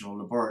National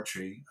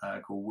Laboratory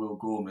called Will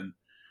Gorman,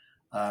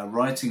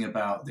 writing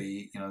about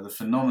the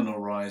phenomenal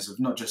rise of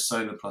not just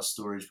solar plus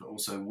storage but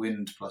also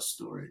wind plus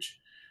storage.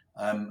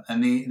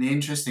 And the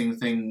interesting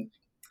thing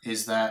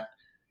is that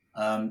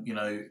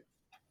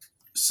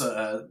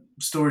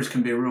storage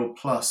can be a real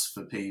plus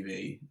for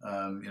PV.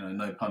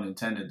 No pun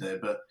intended there,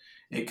 but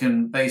it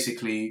can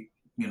basically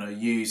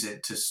use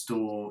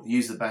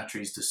the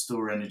batteries to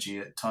store energy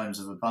at times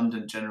of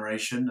abundant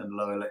generation and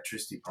low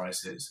electricity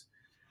prices,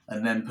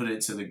 and then put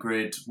it to the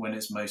grid when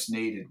it's most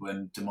needed,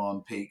 when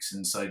demand peaks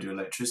and so do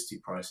electricity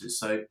prices.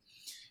 So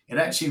it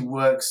actually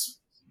works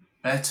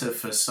better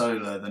for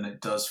solar than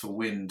it does for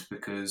wind,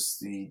 because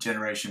the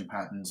generation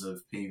patterns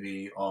of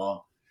PV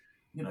are,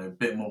 a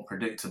bit more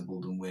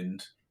predictable than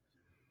wind.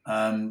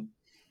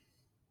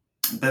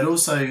 But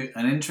also,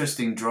 an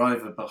interesting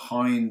driver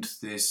behind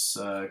this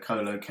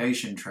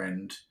co-location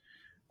trend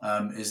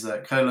is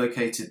that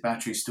co-located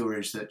battery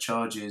storage that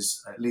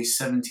charges at least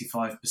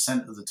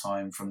 75% of the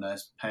time from their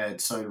paired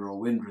solar or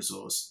wind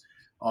resource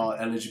are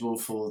eligible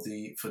for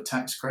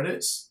tax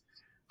credits,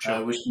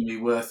 Sure. which can be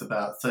worth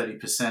about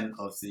 30%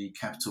 of the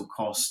capital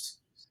cost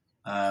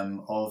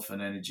of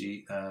an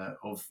energy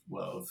of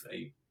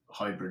a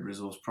hybrid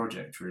resource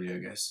project, really, I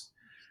guess.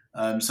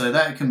 So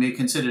that can be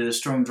considered a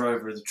strong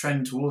driver of the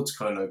trend towards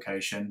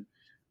co-location,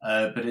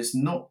 but it's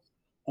not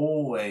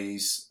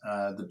always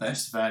the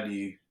best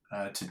value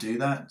to do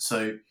that.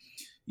 So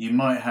you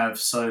might have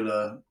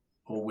solar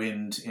or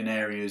wind in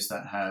areas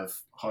that have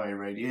high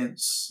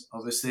irradiance,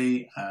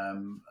 obviously,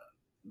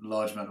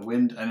 large amount of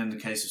wind, and in the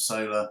case of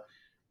solar,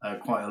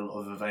 quite a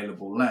lot of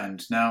available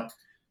land. Now,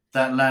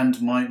 that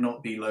land might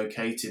not be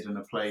located in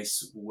a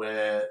place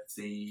where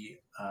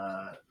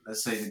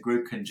let's say the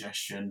grid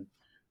congestion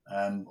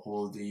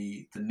or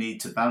the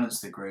need to balance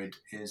the grid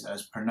is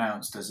as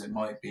pronounced as it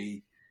might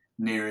be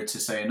nearer to,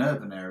 say, an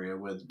urban area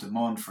where the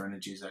demand for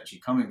energy is actually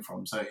coming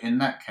from. So in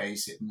that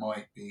case, it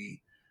might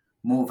be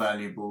more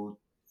valuable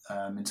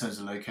in terms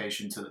of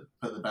location to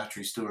put the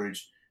battery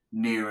storage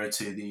nearer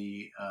to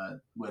the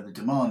where the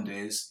demand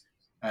is,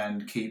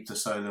 and keep the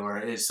solar where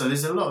it is. So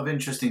there's a lot of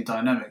interesting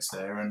dynamics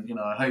there, and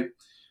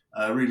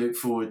I really look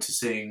forward to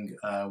seeing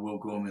Will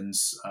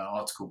Gorman's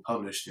article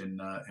published in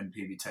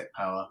PV Tech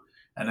Power,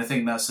 and I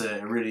think that's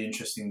a really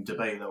interesting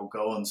debate that will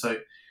go on. So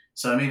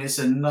I mean, it's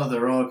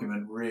another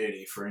argument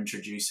really for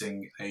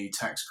introducing a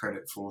tax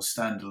credit for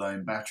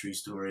standalone battery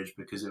storage,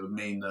 because it would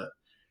mean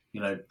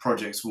that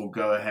projects will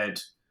go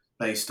ahead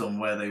based on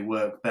where they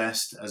work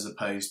best, as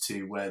opposed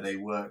to where they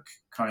work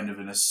kind of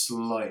in a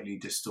slightly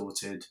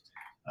distorted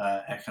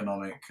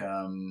economic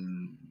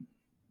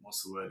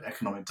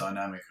economic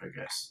dynamic, I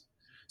guess.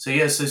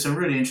 So some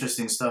really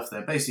interesting stuff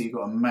there. Basically, you've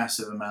got a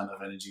massive amount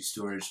of energy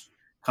storage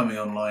coming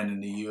online in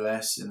the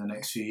US in the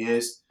next few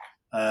years,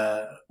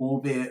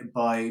 albeit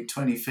by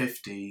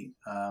 2050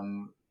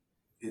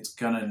 it's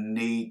going to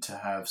need to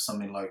have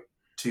something like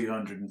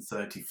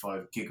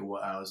 235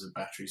 gigawatt hours of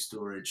battery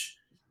storage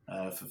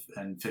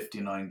and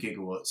 59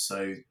 gigawatts.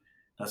 So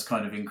that's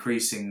kind of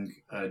increasing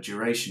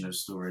duration of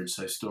storage,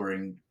 so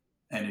storing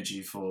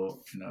energy for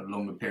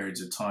longer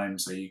periods of time,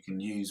 so you can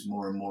use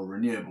more and more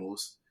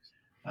renewables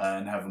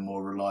and have a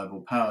more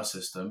reliable power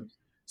system.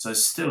 So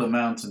it's still a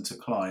mountain to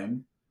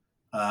climb,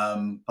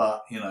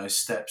 but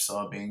steps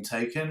are being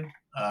taken,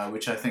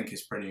 which I think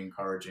is pretty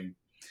encouraging.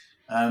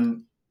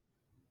 And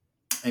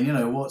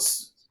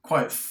what's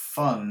quite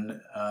fun,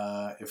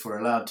 if we're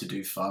allowed to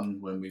do fun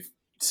when we've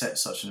set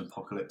such an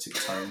apocalyptic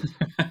tone,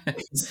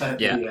 is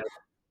that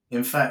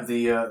in fact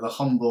the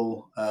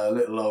humble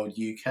little old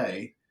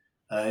UK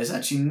is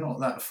actually not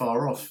that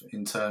far off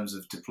in terms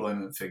of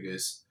deployment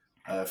figures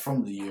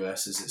from the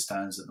US as it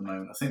stands at the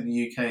moment. I think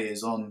the UK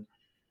is on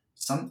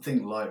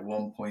something like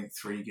 1.3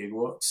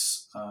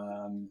 gigawatts,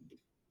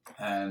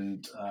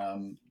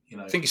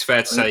 I think it's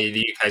fair to say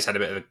the UK's had a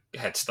bit of a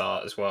head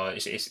start as well.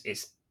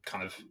 It's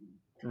kind of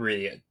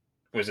really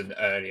was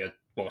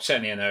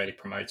certainly an early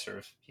promoter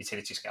of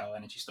utility scale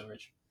energy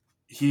storage.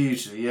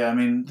 Hugely, yeah. I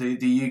mean,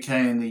 the UK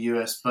and the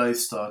US both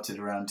started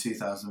around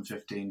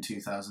 2015,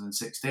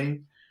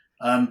 2016.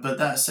 But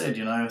that said,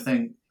 I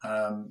think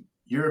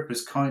Europe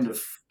has kind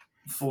of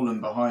fallen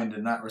behind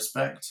in that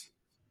respect,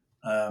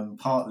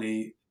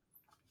 partly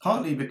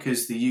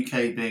because the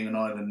UK, being an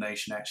island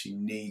nation, actually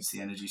needs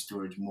the energy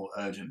storage more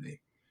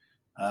urgently.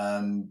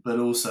 But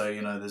also,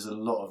 there's a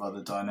lot of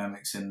other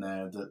dynamics in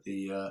there that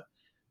the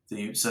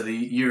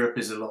Europe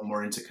is a lot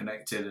more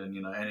interconnected, and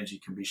energy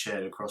can be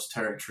shared across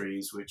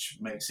territories, which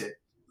makes it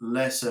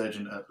less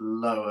urgent at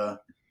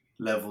lower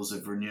levels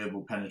of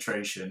renewable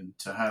penetration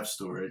to have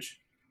storage.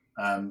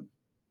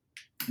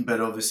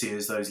 But obviously,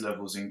 as those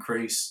levels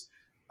increase,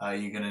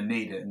 you're going to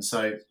need it, and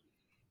so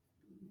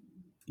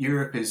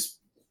Europe is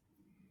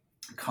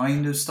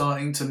kind of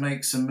starting to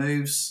make some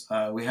moves.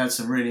 We had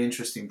some really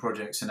interesting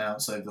projects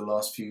announced over the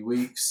last few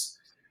weeks.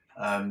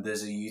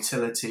 There's a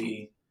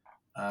utility,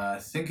 I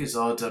think it's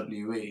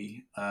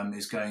RWE,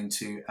 is going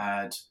to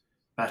add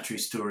battery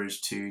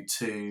storage to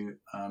two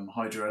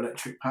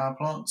hydroelectric power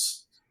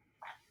plants,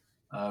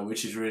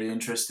 which is really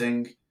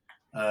interesting.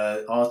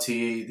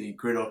 RTE, the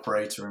grid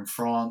operator in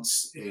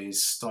France,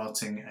 is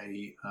starting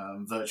a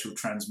virtual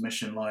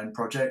transmission line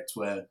project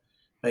where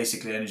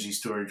basically energy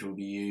storage will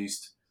be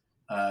used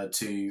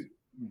to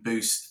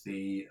boost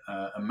the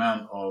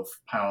amount of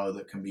power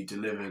that can be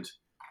delivered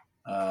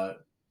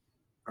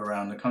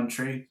around the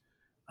country.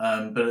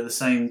 But at the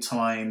same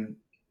time,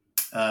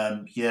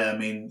 Yeah, I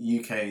mean,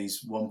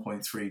 UK's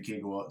 1.3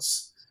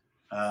 gigawatts.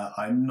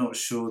 I'm not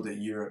sure that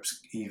Europe's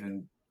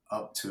even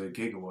up to a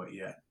gigawatt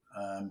yet.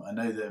 I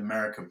know that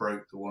America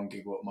broke the 1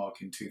 gigawatt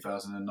mark in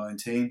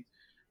 2019,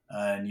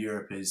 and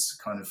Europe is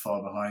kind of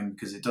far behind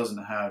because it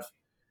doesn't have,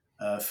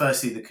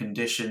 firstly, the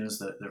conditions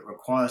that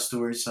require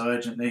storage so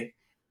urgently,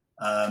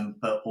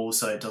 but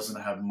also it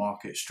doesn't have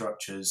market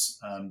structures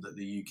that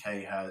the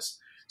UK has.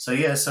 So,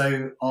 yeah,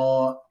 so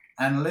our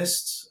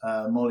analyst,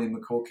 Molly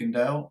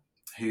McCorkindale,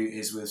 who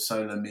is with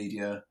Solar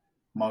Media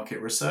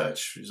Market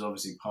Research, which is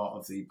obviously part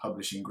of the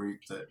publishing group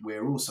that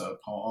we're also a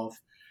part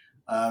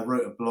of,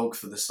 wrote a blog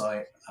for the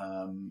site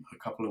a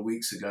couple of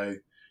weeks ago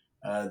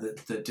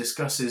that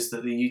discusses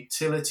that the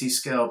utility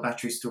scale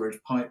battery storage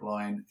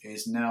pipeline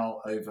is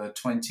now over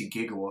 20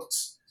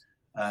 gigawatts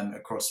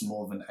across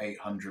more than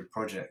 800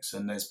 projects.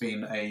 And there's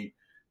been a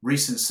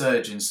recent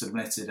surge in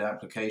submitted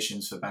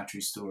applications for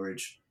battery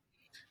storage.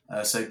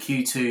 So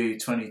Q2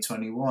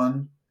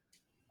 2021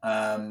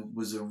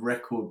 was a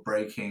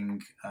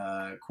record-breaking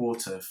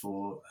quarter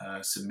for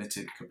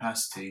submitted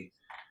capacity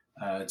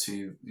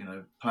to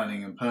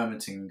planning and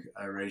permitting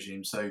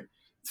regime. So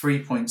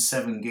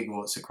 3.7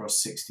 gigawatts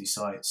across 60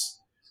 sites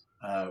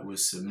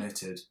was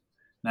submitted.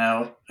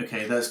 Now,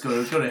 okay, that's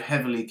got to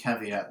heavily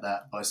caveat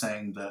that by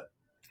saying that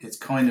it's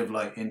kind of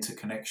like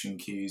interconnection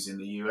queues in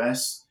the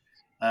US,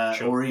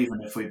 Sure. or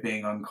even if we're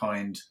being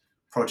unkind,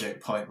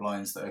 project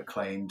pipelines that are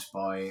claimed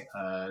by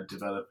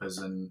developers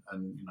and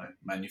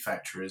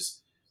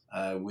manufacturers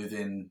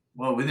within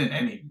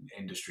any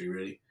industry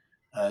really.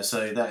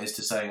 So that is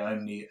to say,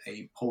 only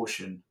a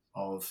portion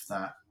of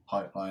that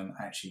pipeline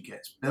actually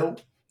gets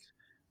built,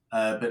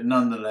 but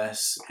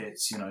nonetheless, it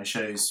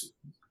shows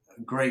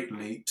great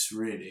leaps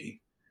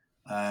really,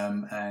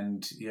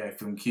 and yeah,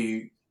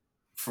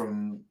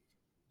 from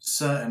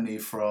certainly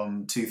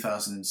from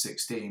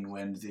 2016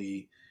 when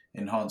the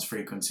enhanced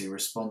frequency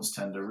response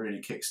tender really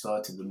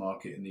kick-started the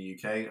market in the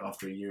UK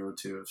after a year or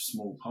two of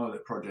small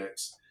pilot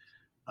projects.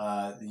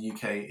 The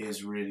UK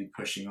is really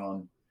pushing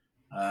on,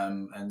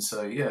 and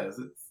so yeah,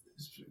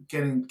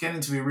 getting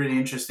to be a really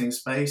interesting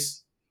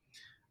space.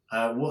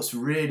 What's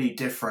really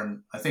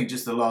different, I think,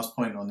 just the last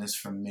point on this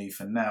from me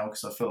for now,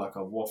 because I feel like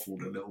I've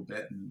waffled a little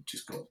bit and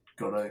just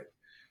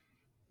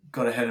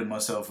got ahead of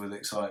myself with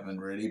excitement,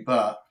 really.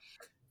 But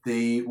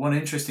the one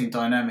interesting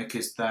dynamic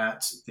is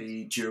that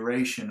the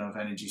duration of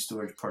energy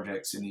storage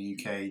projects in the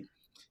UK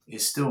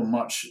is still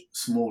much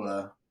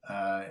smaller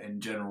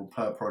in general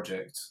per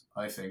project.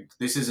 I think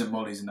this isn't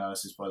Molly's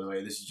analysis, by the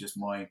way. This is just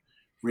my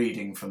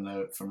reading from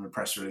the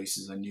press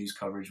releases and news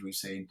coverage we've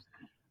seen.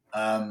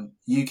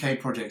 UK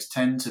projects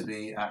tend to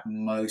be at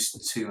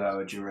most 2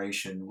 hour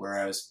duration,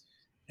 whereas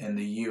in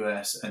the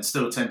US, and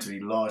still tend to be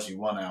largely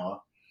 1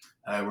 hour,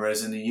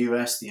 whereas in the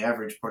US, the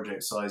average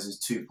project size is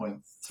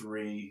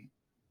 2.3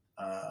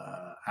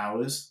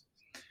 hours.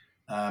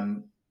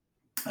 And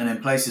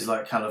in places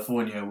like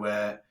California,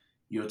 where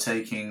you're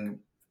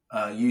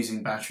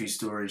using battery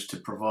storage to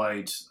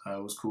provide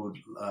what's called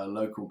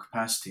local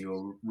capacity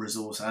or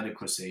resource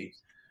adequacy,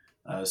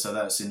 so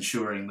that's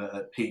ensuring that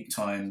at peak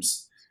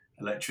times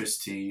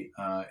electricity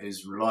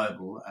is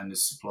reliable and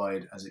is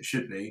supplied as it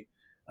should be,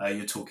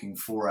 you're talking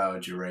 4 hour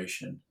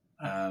duration.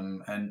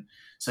 And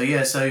so,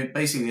 yeah, so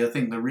basically, I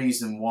think the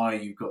reason why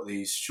you've got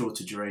these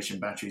shorter duration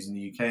batteries in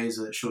the UK is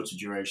that shorter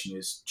duration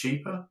is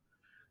cheaper,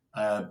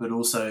 but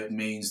also it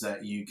means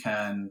that you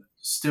can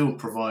still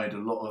provide a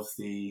lot of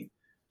the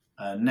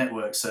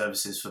network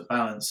services for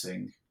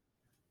balancing,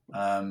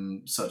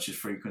 such as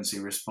frequency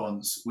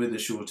response, with a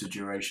shorter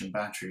duration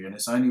battery. And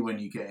it's only when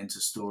you get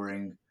into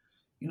storing,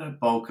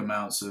 bulk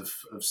amounts of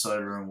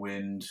solar and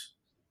wind,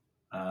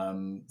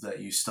 that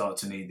you start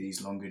to need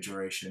these longer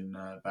duration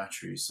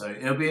batteries. So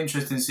it'll be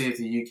interesting to see if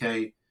the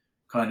UK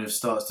kind of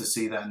starts to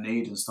see that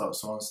need and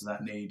starts to answer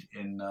that need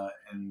in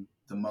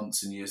the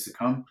months and years to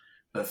come.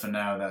 But for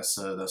now, that's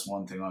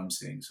one thing I'm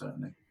seeing,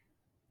 certainly.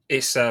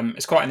 It's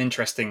quite an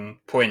interesting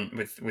point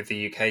with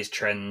the UK's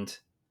trend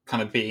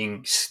kind of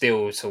being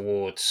still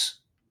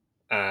towards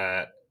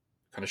kind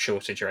of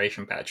shorter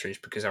duration batteries,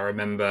 because I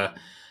remember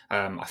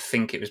I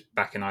think it was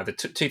back in either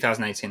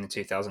 2018 and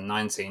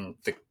 2019,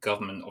 the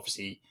government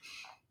obviously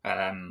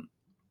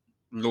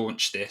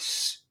launched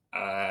this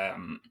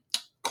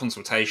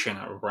consultation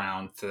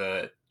around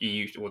the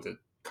EU, or the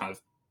kind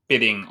of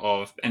bidding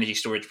of energy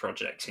storage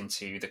projects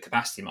into the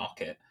capacity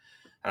market,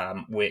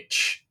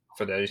 which,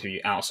 for those of you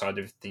outside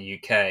of the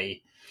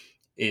UK,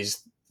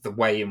 is the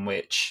way in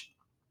which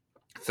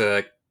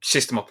the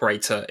system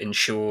operator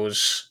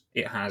ensures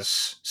it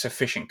has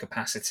sufficient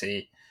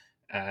capacity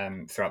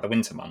throughout the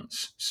winter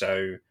months.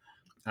 So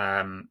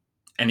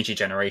energy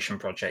generation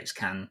projects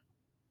can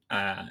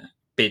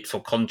bid for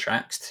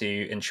contracts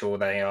to ensure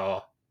they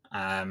are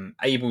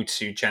able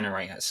to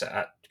generate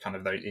at kind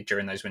of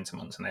during those winter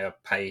months, and they are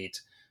paid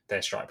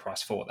their strike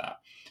price for that.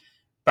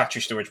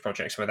 Battery storage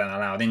projects were then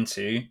allowed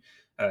into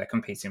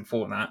competing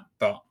for that,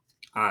 but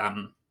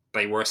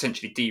they were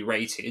essentially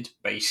derated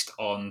based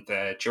on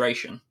their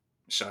duration.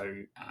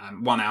 So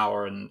 1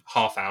 hour and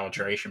half-hour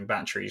duration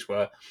batteries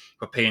were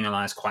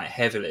penalised quite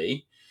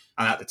heavily.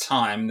 And at the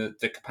time,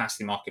 the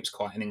capacity market was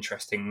quite an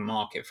interesting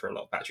market for a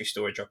lot of battery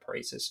storage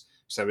operators.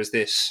 So there's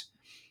this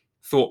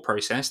thought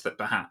process that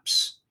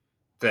perhaps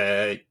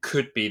there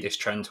could be this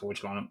trend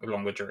towards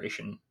longer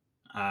duration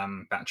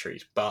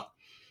batteries. But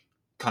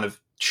kind of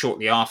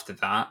shortly after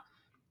that,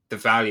 the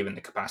value in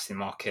the capacity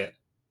market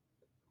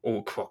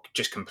all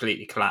just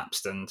completely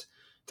collapsed, and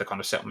the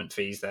kind of settlement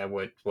fees there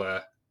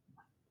were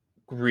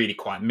really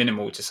quite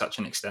minimal, to such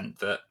an extent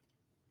that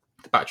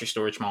the battery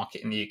storage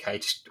market in the UK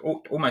just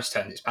almost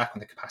turned its back on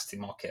the capacity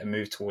market and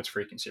moved towards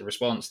frequency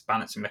response, the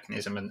balancing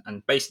mechanism,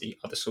 and basically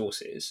other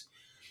sources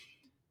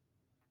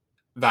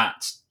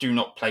that do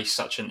not place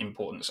such an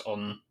importance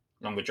on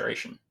longer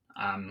duration.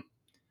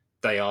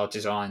 They are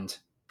designed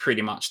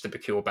pretty much to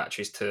procure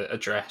batteries to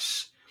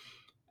address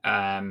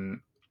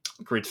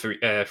grid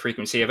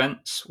frequency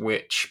events,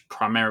 which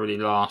primarily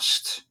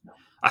last.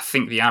 I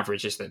think the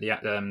average is that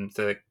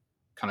the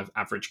kind of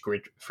average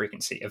grid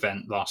frequency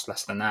event lasts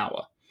less than an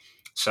hour.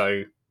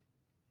 So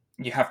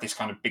you have this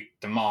kind of big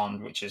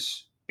demand, which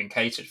has been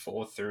catered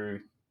for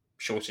through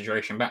shorter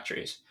duration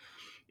batteries.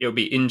 It'll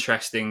be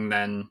interesting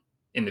then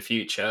in the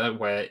future,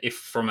 where if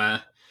from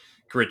a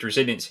grid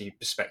resiliency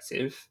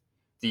perspective,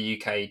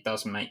 the UK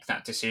does make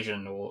that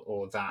decision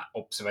or that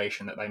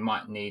observation that they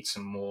might need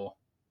some more,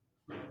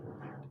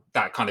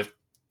 that kind of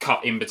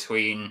cut in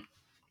between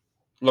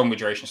longer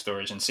duration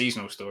storage and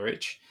seasonal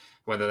storage,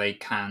 whether they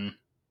can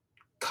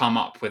come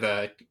up with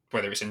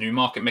whether it's a new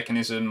market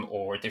mechanism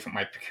or a different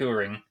way of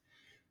procuring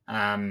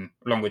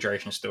longer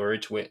duration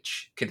storage,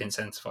 which could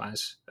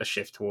incentivize a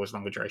shift towards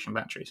longer duration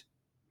batteries.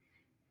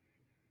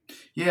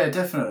 Yeah,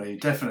 definitely.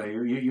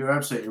 You're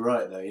absolutely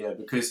right there. Yeah,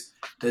 because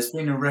there's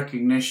been a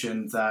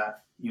recognition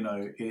that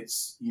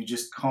you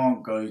just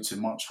can't go to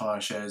much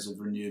higher shares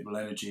of renewable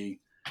energy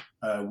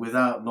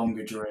without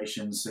longer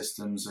duration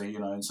systems.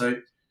 And so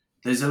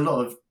there's a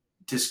lot of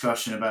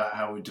discussion about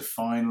how we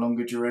define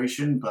longer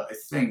duration, but I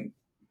think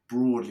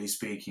broadly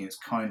speaking, it's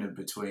kind of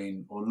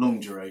between, or long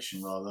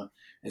duration rather,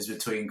 is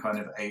between kind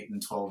of 8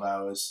 and 12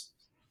 hours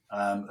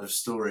of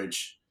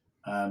storage.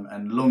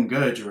 And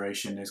longer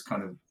duration is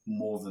kind of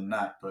more than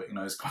that, but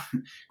it's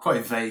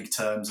quite vague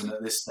terms, and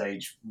at this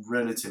stage,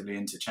 relatively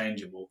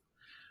interchangeable.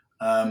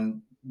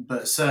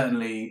 But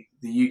certainly,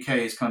 the UK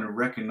is kind of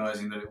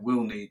recognising that it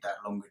will need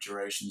that longer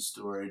duration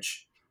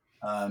storage,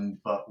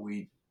 but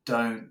we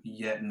don't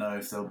yet know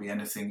if there'll be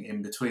anything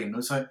in between.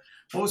 So,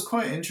 what was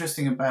quite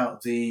interesting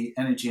about the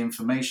Energy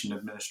Information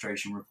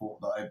Administration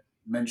report that I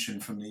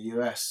mentioned from the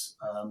US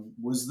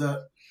was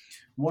that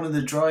one of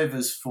the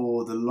drivers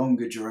for the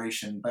longer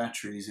duration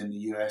batteries in the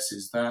US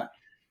is that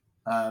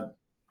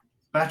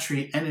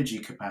battery energy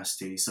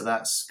capacity, so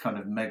that's kind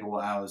of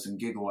megawatt hours and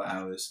gigawatt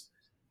hours,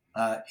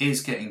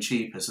 is getting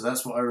cheaper. So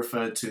that's what I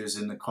referred to as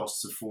in the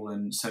costs have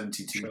fallen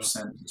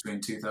 72%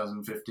 between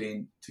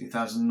 2015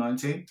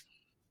 2019.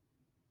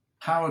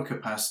 Power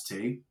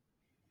capacity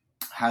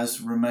has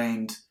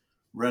remained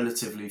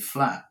relatively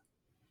flat.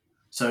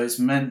 So it's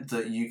meant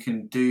that you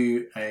can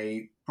do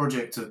a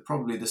project of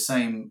probably the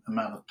same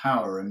amount of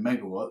power in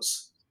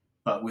megawatts,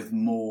 but with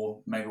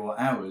more megawatt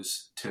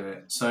hours to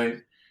it. So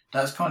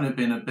that's kind of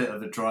been a bit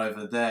of a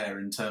driver there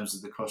in terms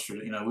of the cost.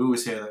 We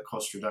always hear that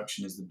cost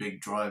reduction is the big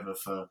driver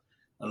for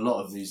a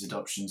lot of these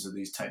adoptions of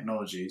these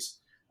technologies,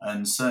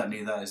 and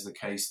certainly that is the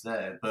case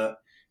there. But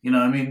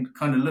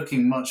kind of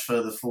looking much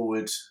further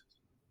forward,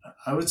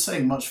 I would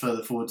say much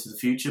further forward to the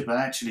future, but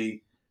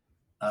actually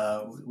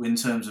in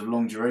terms of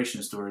long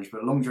duration storage,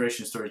 but long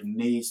duration storage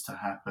needs to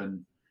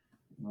happen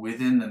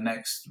within the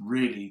next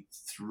really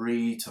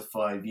 3 to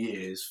 5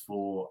 years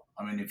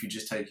if you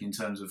just take in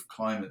terms of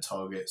climate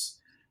targets,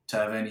 to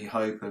have any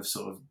hope of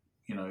sort of,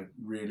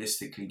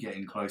 realistically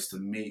getting close to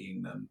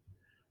meeting them,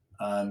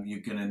 you're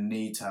going to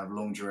need to have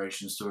long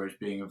duration storage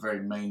being a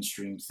very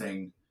mainstream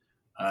thing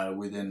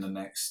within the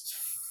next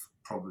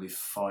probably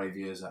 5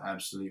 years at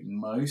absolute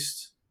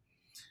most.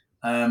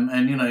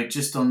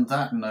 Just on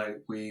that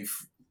note,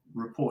 we've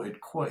reported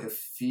quite a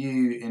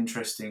few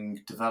interesting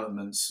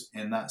developments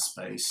in that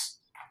space.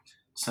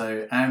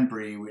 So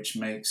Ambri, which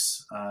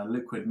makes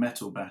liquid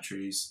metal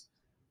batteries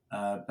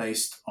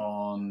based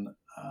on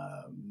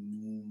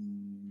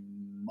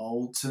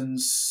molten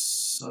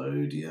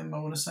sodium, I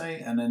want to say,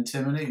 and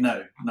antimony.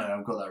 No,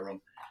 I've got that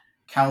wrong.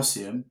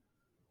 Calcium,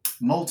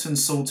 molten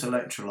salt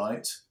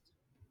electrolyte,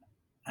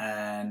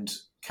 and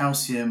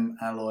calcium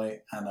alloy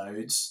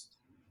anodes,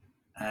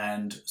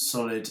 and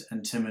solid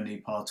antimony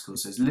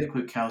particles. So it's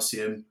liquid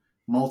calcium,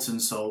 molten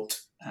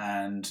salt,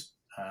 and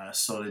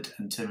solid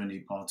antimony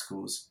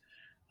particles.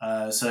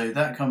 So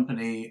that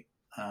company,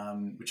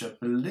 which I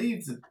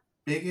believe the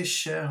biggest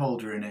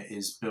shareholder in it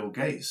is Bill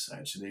Gates,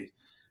 actually,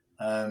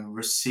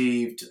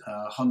 received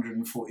a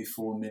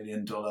 $144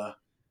 million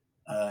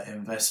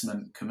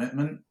investment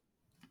commitment,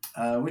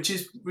 which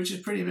is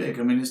pretty big.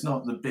 I mean, it's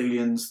not the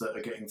billions that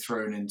are getting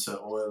thrown into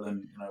oil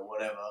and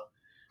whatever,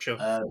 Sure.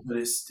 But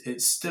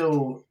it's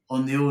still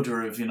on the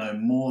order of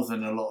more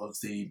than a lot of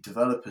the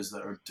developers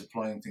that are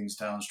deploying things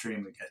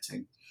downstream are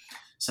getting.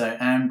 So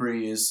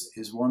Ambri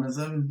is one of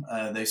them.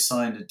 They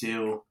signed a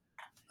deal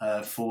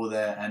for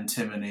their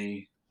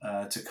antimony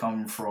to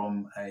come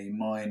from a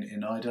mine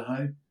in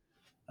Idaho.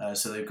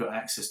 So they've got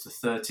access to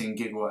 13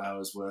 gigawatt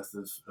hours worth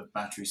of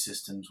battery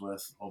systems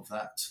worth of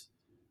that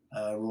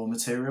raw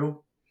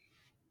material.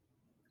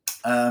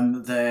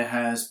 There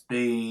has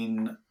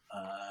been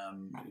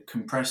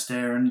compressed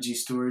air energy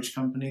storage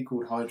company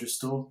called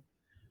Hydrostore,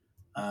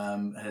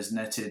 has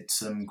netted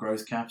some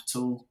growth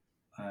capital,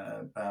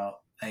 about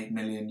 $8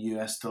 million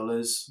US,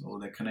 or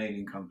they're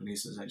Canadian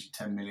companies, so it's actually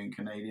 10 million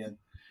Canadian.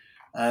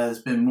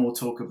 There's been more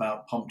talk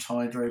about pumped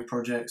hydro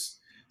projects.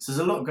 So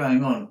there's a lot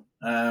going on.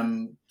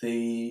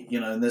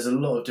 There's a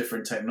lot of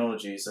different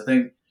technologies. I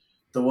think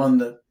the one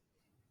that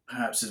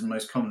perhaps is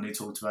most commonly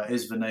talked about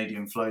is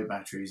vanadium flow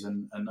batteries.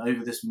 And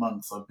over this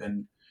month, I've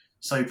been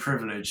so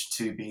privileged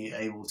to be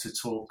able to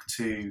talk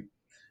to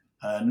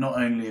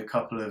not only a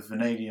couple of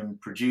vanadium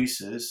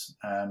producers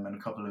and a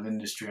couple of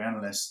industry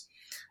analysts,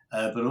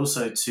 but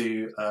also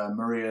to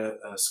Maria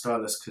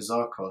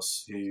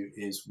Skylas-Kazakos, who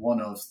is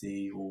one of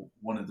the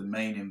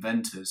main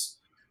inventors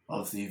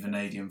of the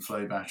vanadium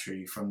flow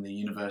battery from the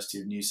University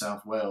of New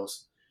South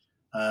Wales.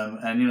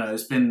 And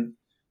it's been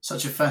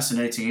such a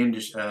fascinating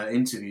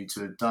interview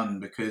to have done,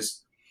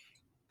 because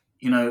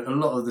a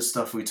lot of the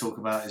stuff we talk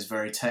about is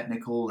very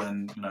technical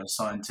and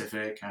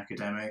scientific,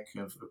 academic.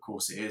 Of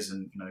course it is,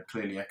 and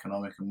clearly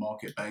economic and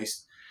market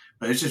based.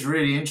 But it's just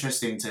really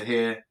interesting to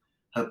hear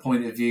her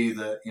point of view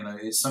that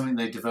it's something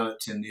they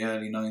developed in the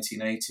early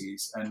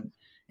 1980s, and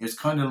it was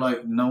kind of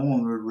like no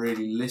one would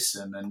really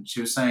listen. And she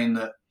was saying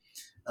that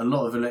a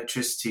lot of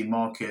electricity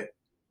market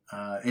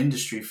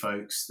industry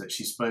folks that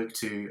she spoke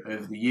to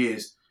over the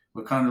years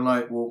were kind of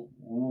like, well,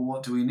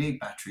 what do we need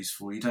batteries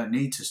for? You don't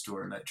need to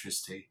store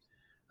electricity.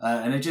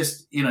 And it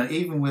just,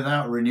 even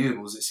without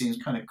renewables, it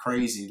seems kind of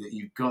crazy that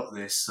you've got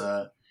this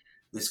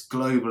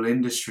global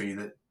industry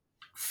that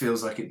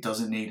feels like it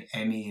doesn't need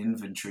any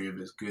inventory of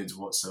its goods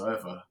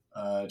whatsoever.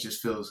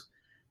 Just feels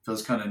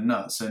kind of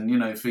nuts.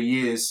 And for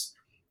years,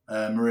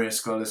 Maria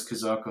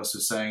Skylas-Kazakos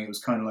was saying it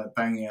was kind of like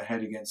banging her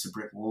head against a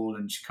brick wall,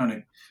 and she kind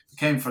of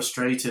became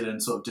frustrated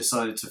and sort of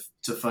decided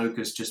to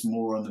focus just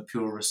more on the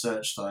pure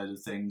research side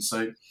of things.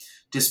 So,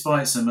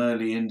 despite some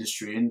early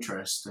industry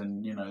interest,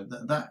 and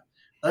that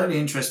early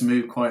interest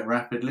moved quite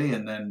rapidly,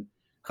 and then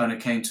kind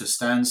of came to a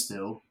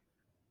standstill.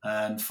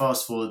 And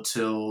fast forward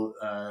till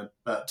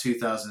about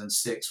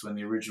 2006, when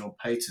the original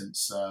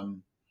patents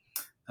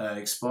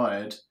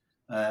expired,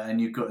 and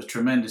you've got a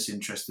tremendous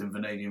interest in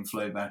vanadium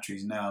flow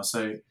batteries now.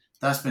 So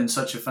that's been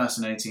such a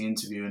fascinating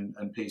interview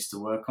and piece to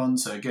work on.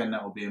 So again,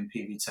 that will be in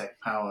PV Tech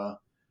Power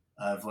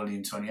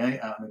Volume 28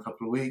 out in a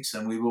couple of weeks,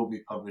 and we will be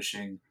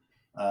publishing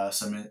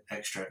some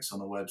extracts on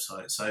the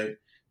website. So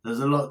there's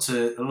a lot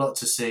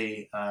to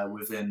see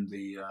within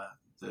the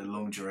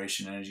long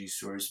duration energy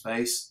storage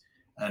space.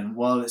 And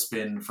while it's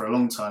been for a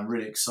long time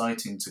really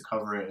exciting to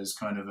cover it as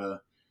kind of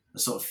a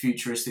sort of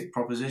futuristic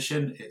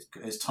proposition,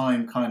 its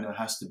time kind of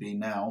has to be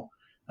now.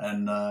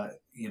 And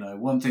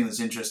one thing that's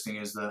interesting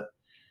is that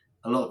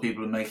a lot of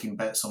people are making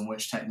bets on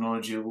which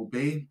technology it will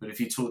be. But if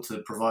you talk to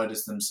the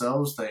providers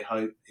themselves, they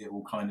hope it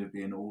will kind of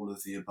be an all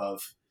of the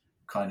above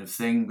kind of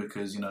thing,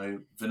 because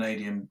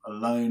vanadium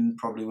alone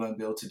probably won't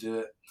be able to do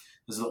it.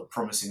 There's a lot of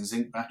promising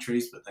zinc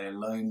batteries, but they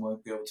alone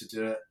won't be able to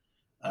do it.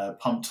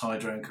 Pumped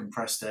hydro and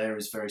compressed air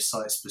is very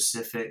site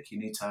specific. You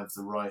need to have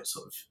the right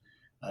sort of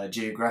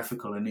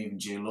geographical and even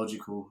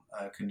geological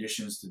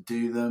conditions to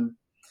do them.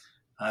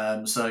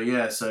 So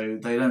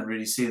they don't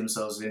really see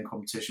themselves in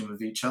competition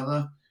with each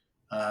other.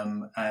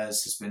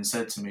 As has been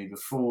said to me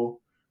before,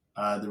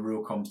 the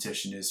real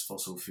competition is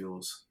fossil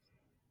fuels.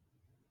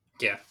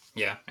 Yeah,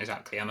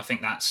 exactly. And I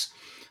think that's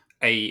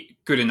a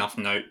good enough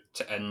note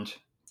to end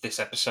this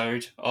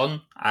episode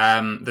on.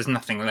 There's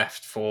nothing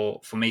left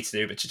for me to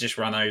do but to just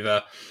run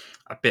over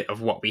a bit of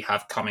what we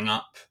have coming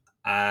up.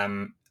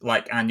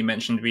 Like Andy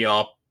mentioned, we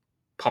are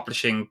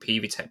publishing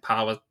PV Tech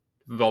Power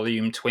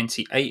Volume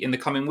 28 in the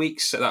coming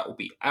weeks, so that will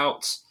be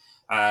out.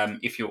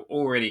 If you're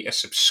already a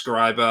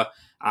subscriber,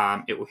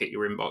 it will hit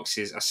your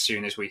inboxes as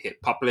soon as we hit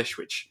publish,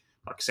 which,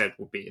 like I said,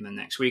 will be in the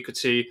next week or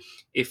two.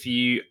 If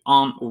you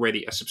aren't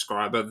already a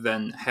subscriber,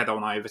 then head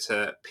on over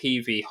to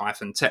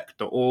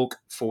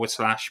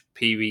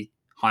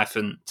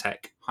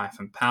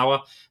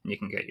pv-tech.org/pv-tech-power, and you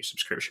can get your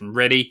subscription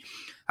ready.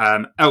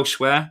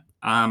 Elsewhere,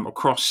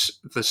 across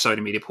the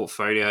Solar Media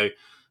portfolio,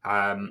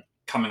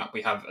 coming up,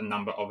 we have a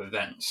number of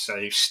events.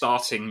 So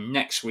starting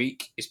next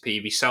week is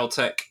PV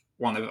Celtech,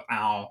 one of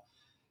our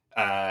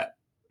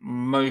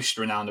most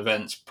renowned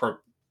events.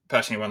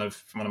 Personally, one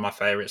of my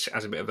favourites,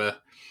 as a bit of a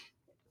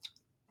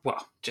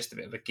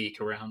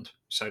geek around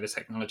solar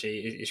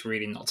technology. It's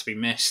really not to be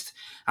missed.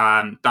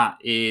 That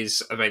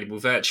is available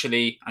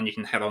virtually, and you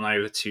can head on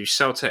over to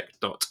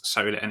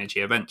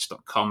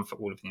celtech.solarenergyevents.com for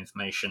all of the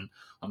information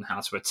on how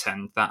to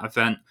attend that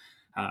event.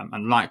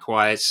 And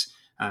likewise,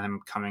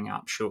 coming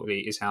up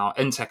shortly is our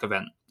NTech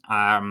event.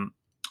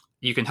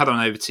 you can head on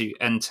over to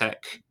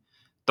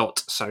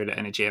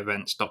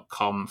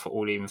ntech.solarenergyevents.com for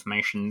all the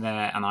information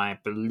there. And I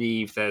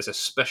believe there's a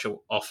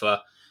special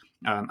offer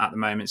at the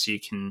moment, so you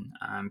can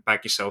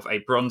bag yourself a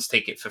bronze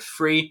ticket for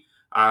free.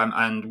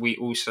 And we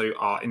also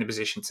are in a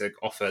position to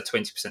offer a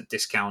 20%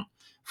 discount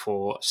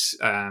for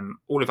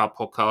all of our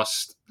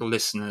podcast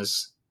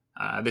listeners.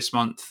 This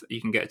month, you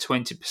can get a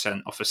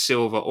 20% off a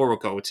silver or a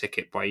gold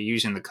ticket by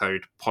using the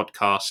code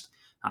podcast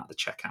at the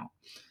checkout.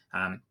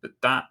 But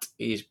that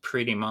is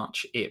pretty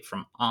much it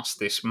from us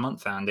this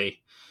month,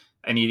 Andy.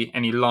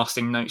 Any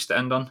lasting notes to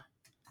end on?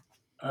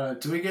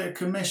 Do we get a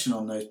commission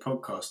on those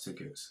podcast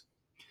tickets?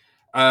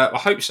 I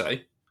hope so.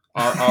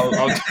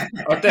 I'll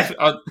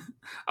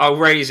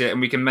raise it,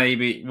 and we can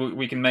maybe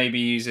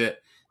use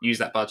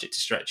that budget to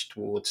stretch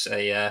towards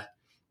a.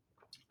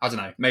 I don't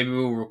know. Maybe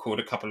we'll record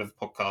a couple of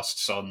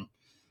podcasts on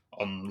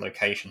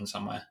location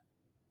somewhere.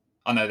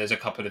 I know there's a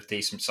couple of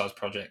decent sized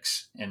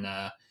projects in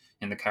the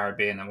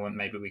Caribbean, and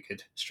maybe we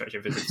could stretch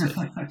a visit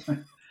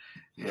to.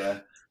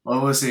 Yeah.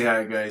 Well, we'll see how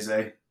it goes,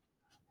 eh?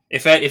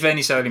 If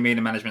any Solar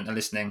Media management are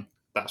listening,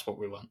 that's what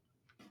we want.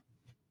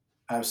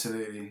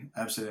 Absolutely.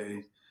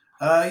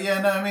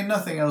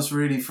 Nothing else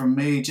really from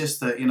me. Just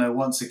that,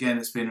 once again,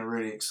 it's been a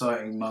really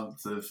exciting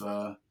month of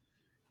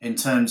in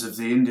terms of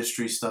the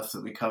industry stuff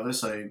that we cover.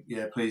 So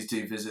yeah, please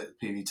do visit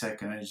PV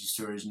Tech and Energy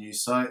Storage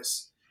news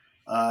sites.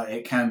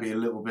 It can be a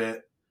little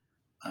bit,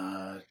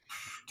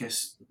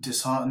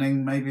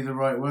 disheartening, maybe the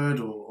right word,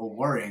 or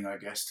worrying, I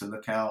guess, to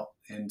look out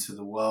into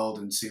the world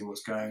and see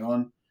what's going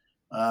on.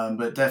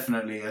 But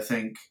definitely, I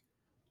think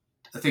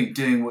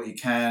doing what you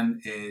can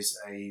is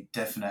a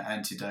definite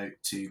antidote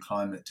to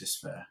climate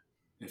despair,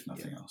 if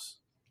nothing else.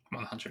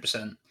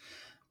 100%.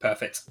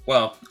 Perfect.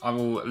 Well, I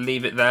will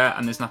leave it there,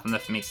 and there's nothing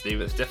left for me to do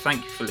but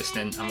thank you for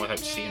listening, and we'll hope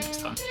to see you next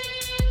time.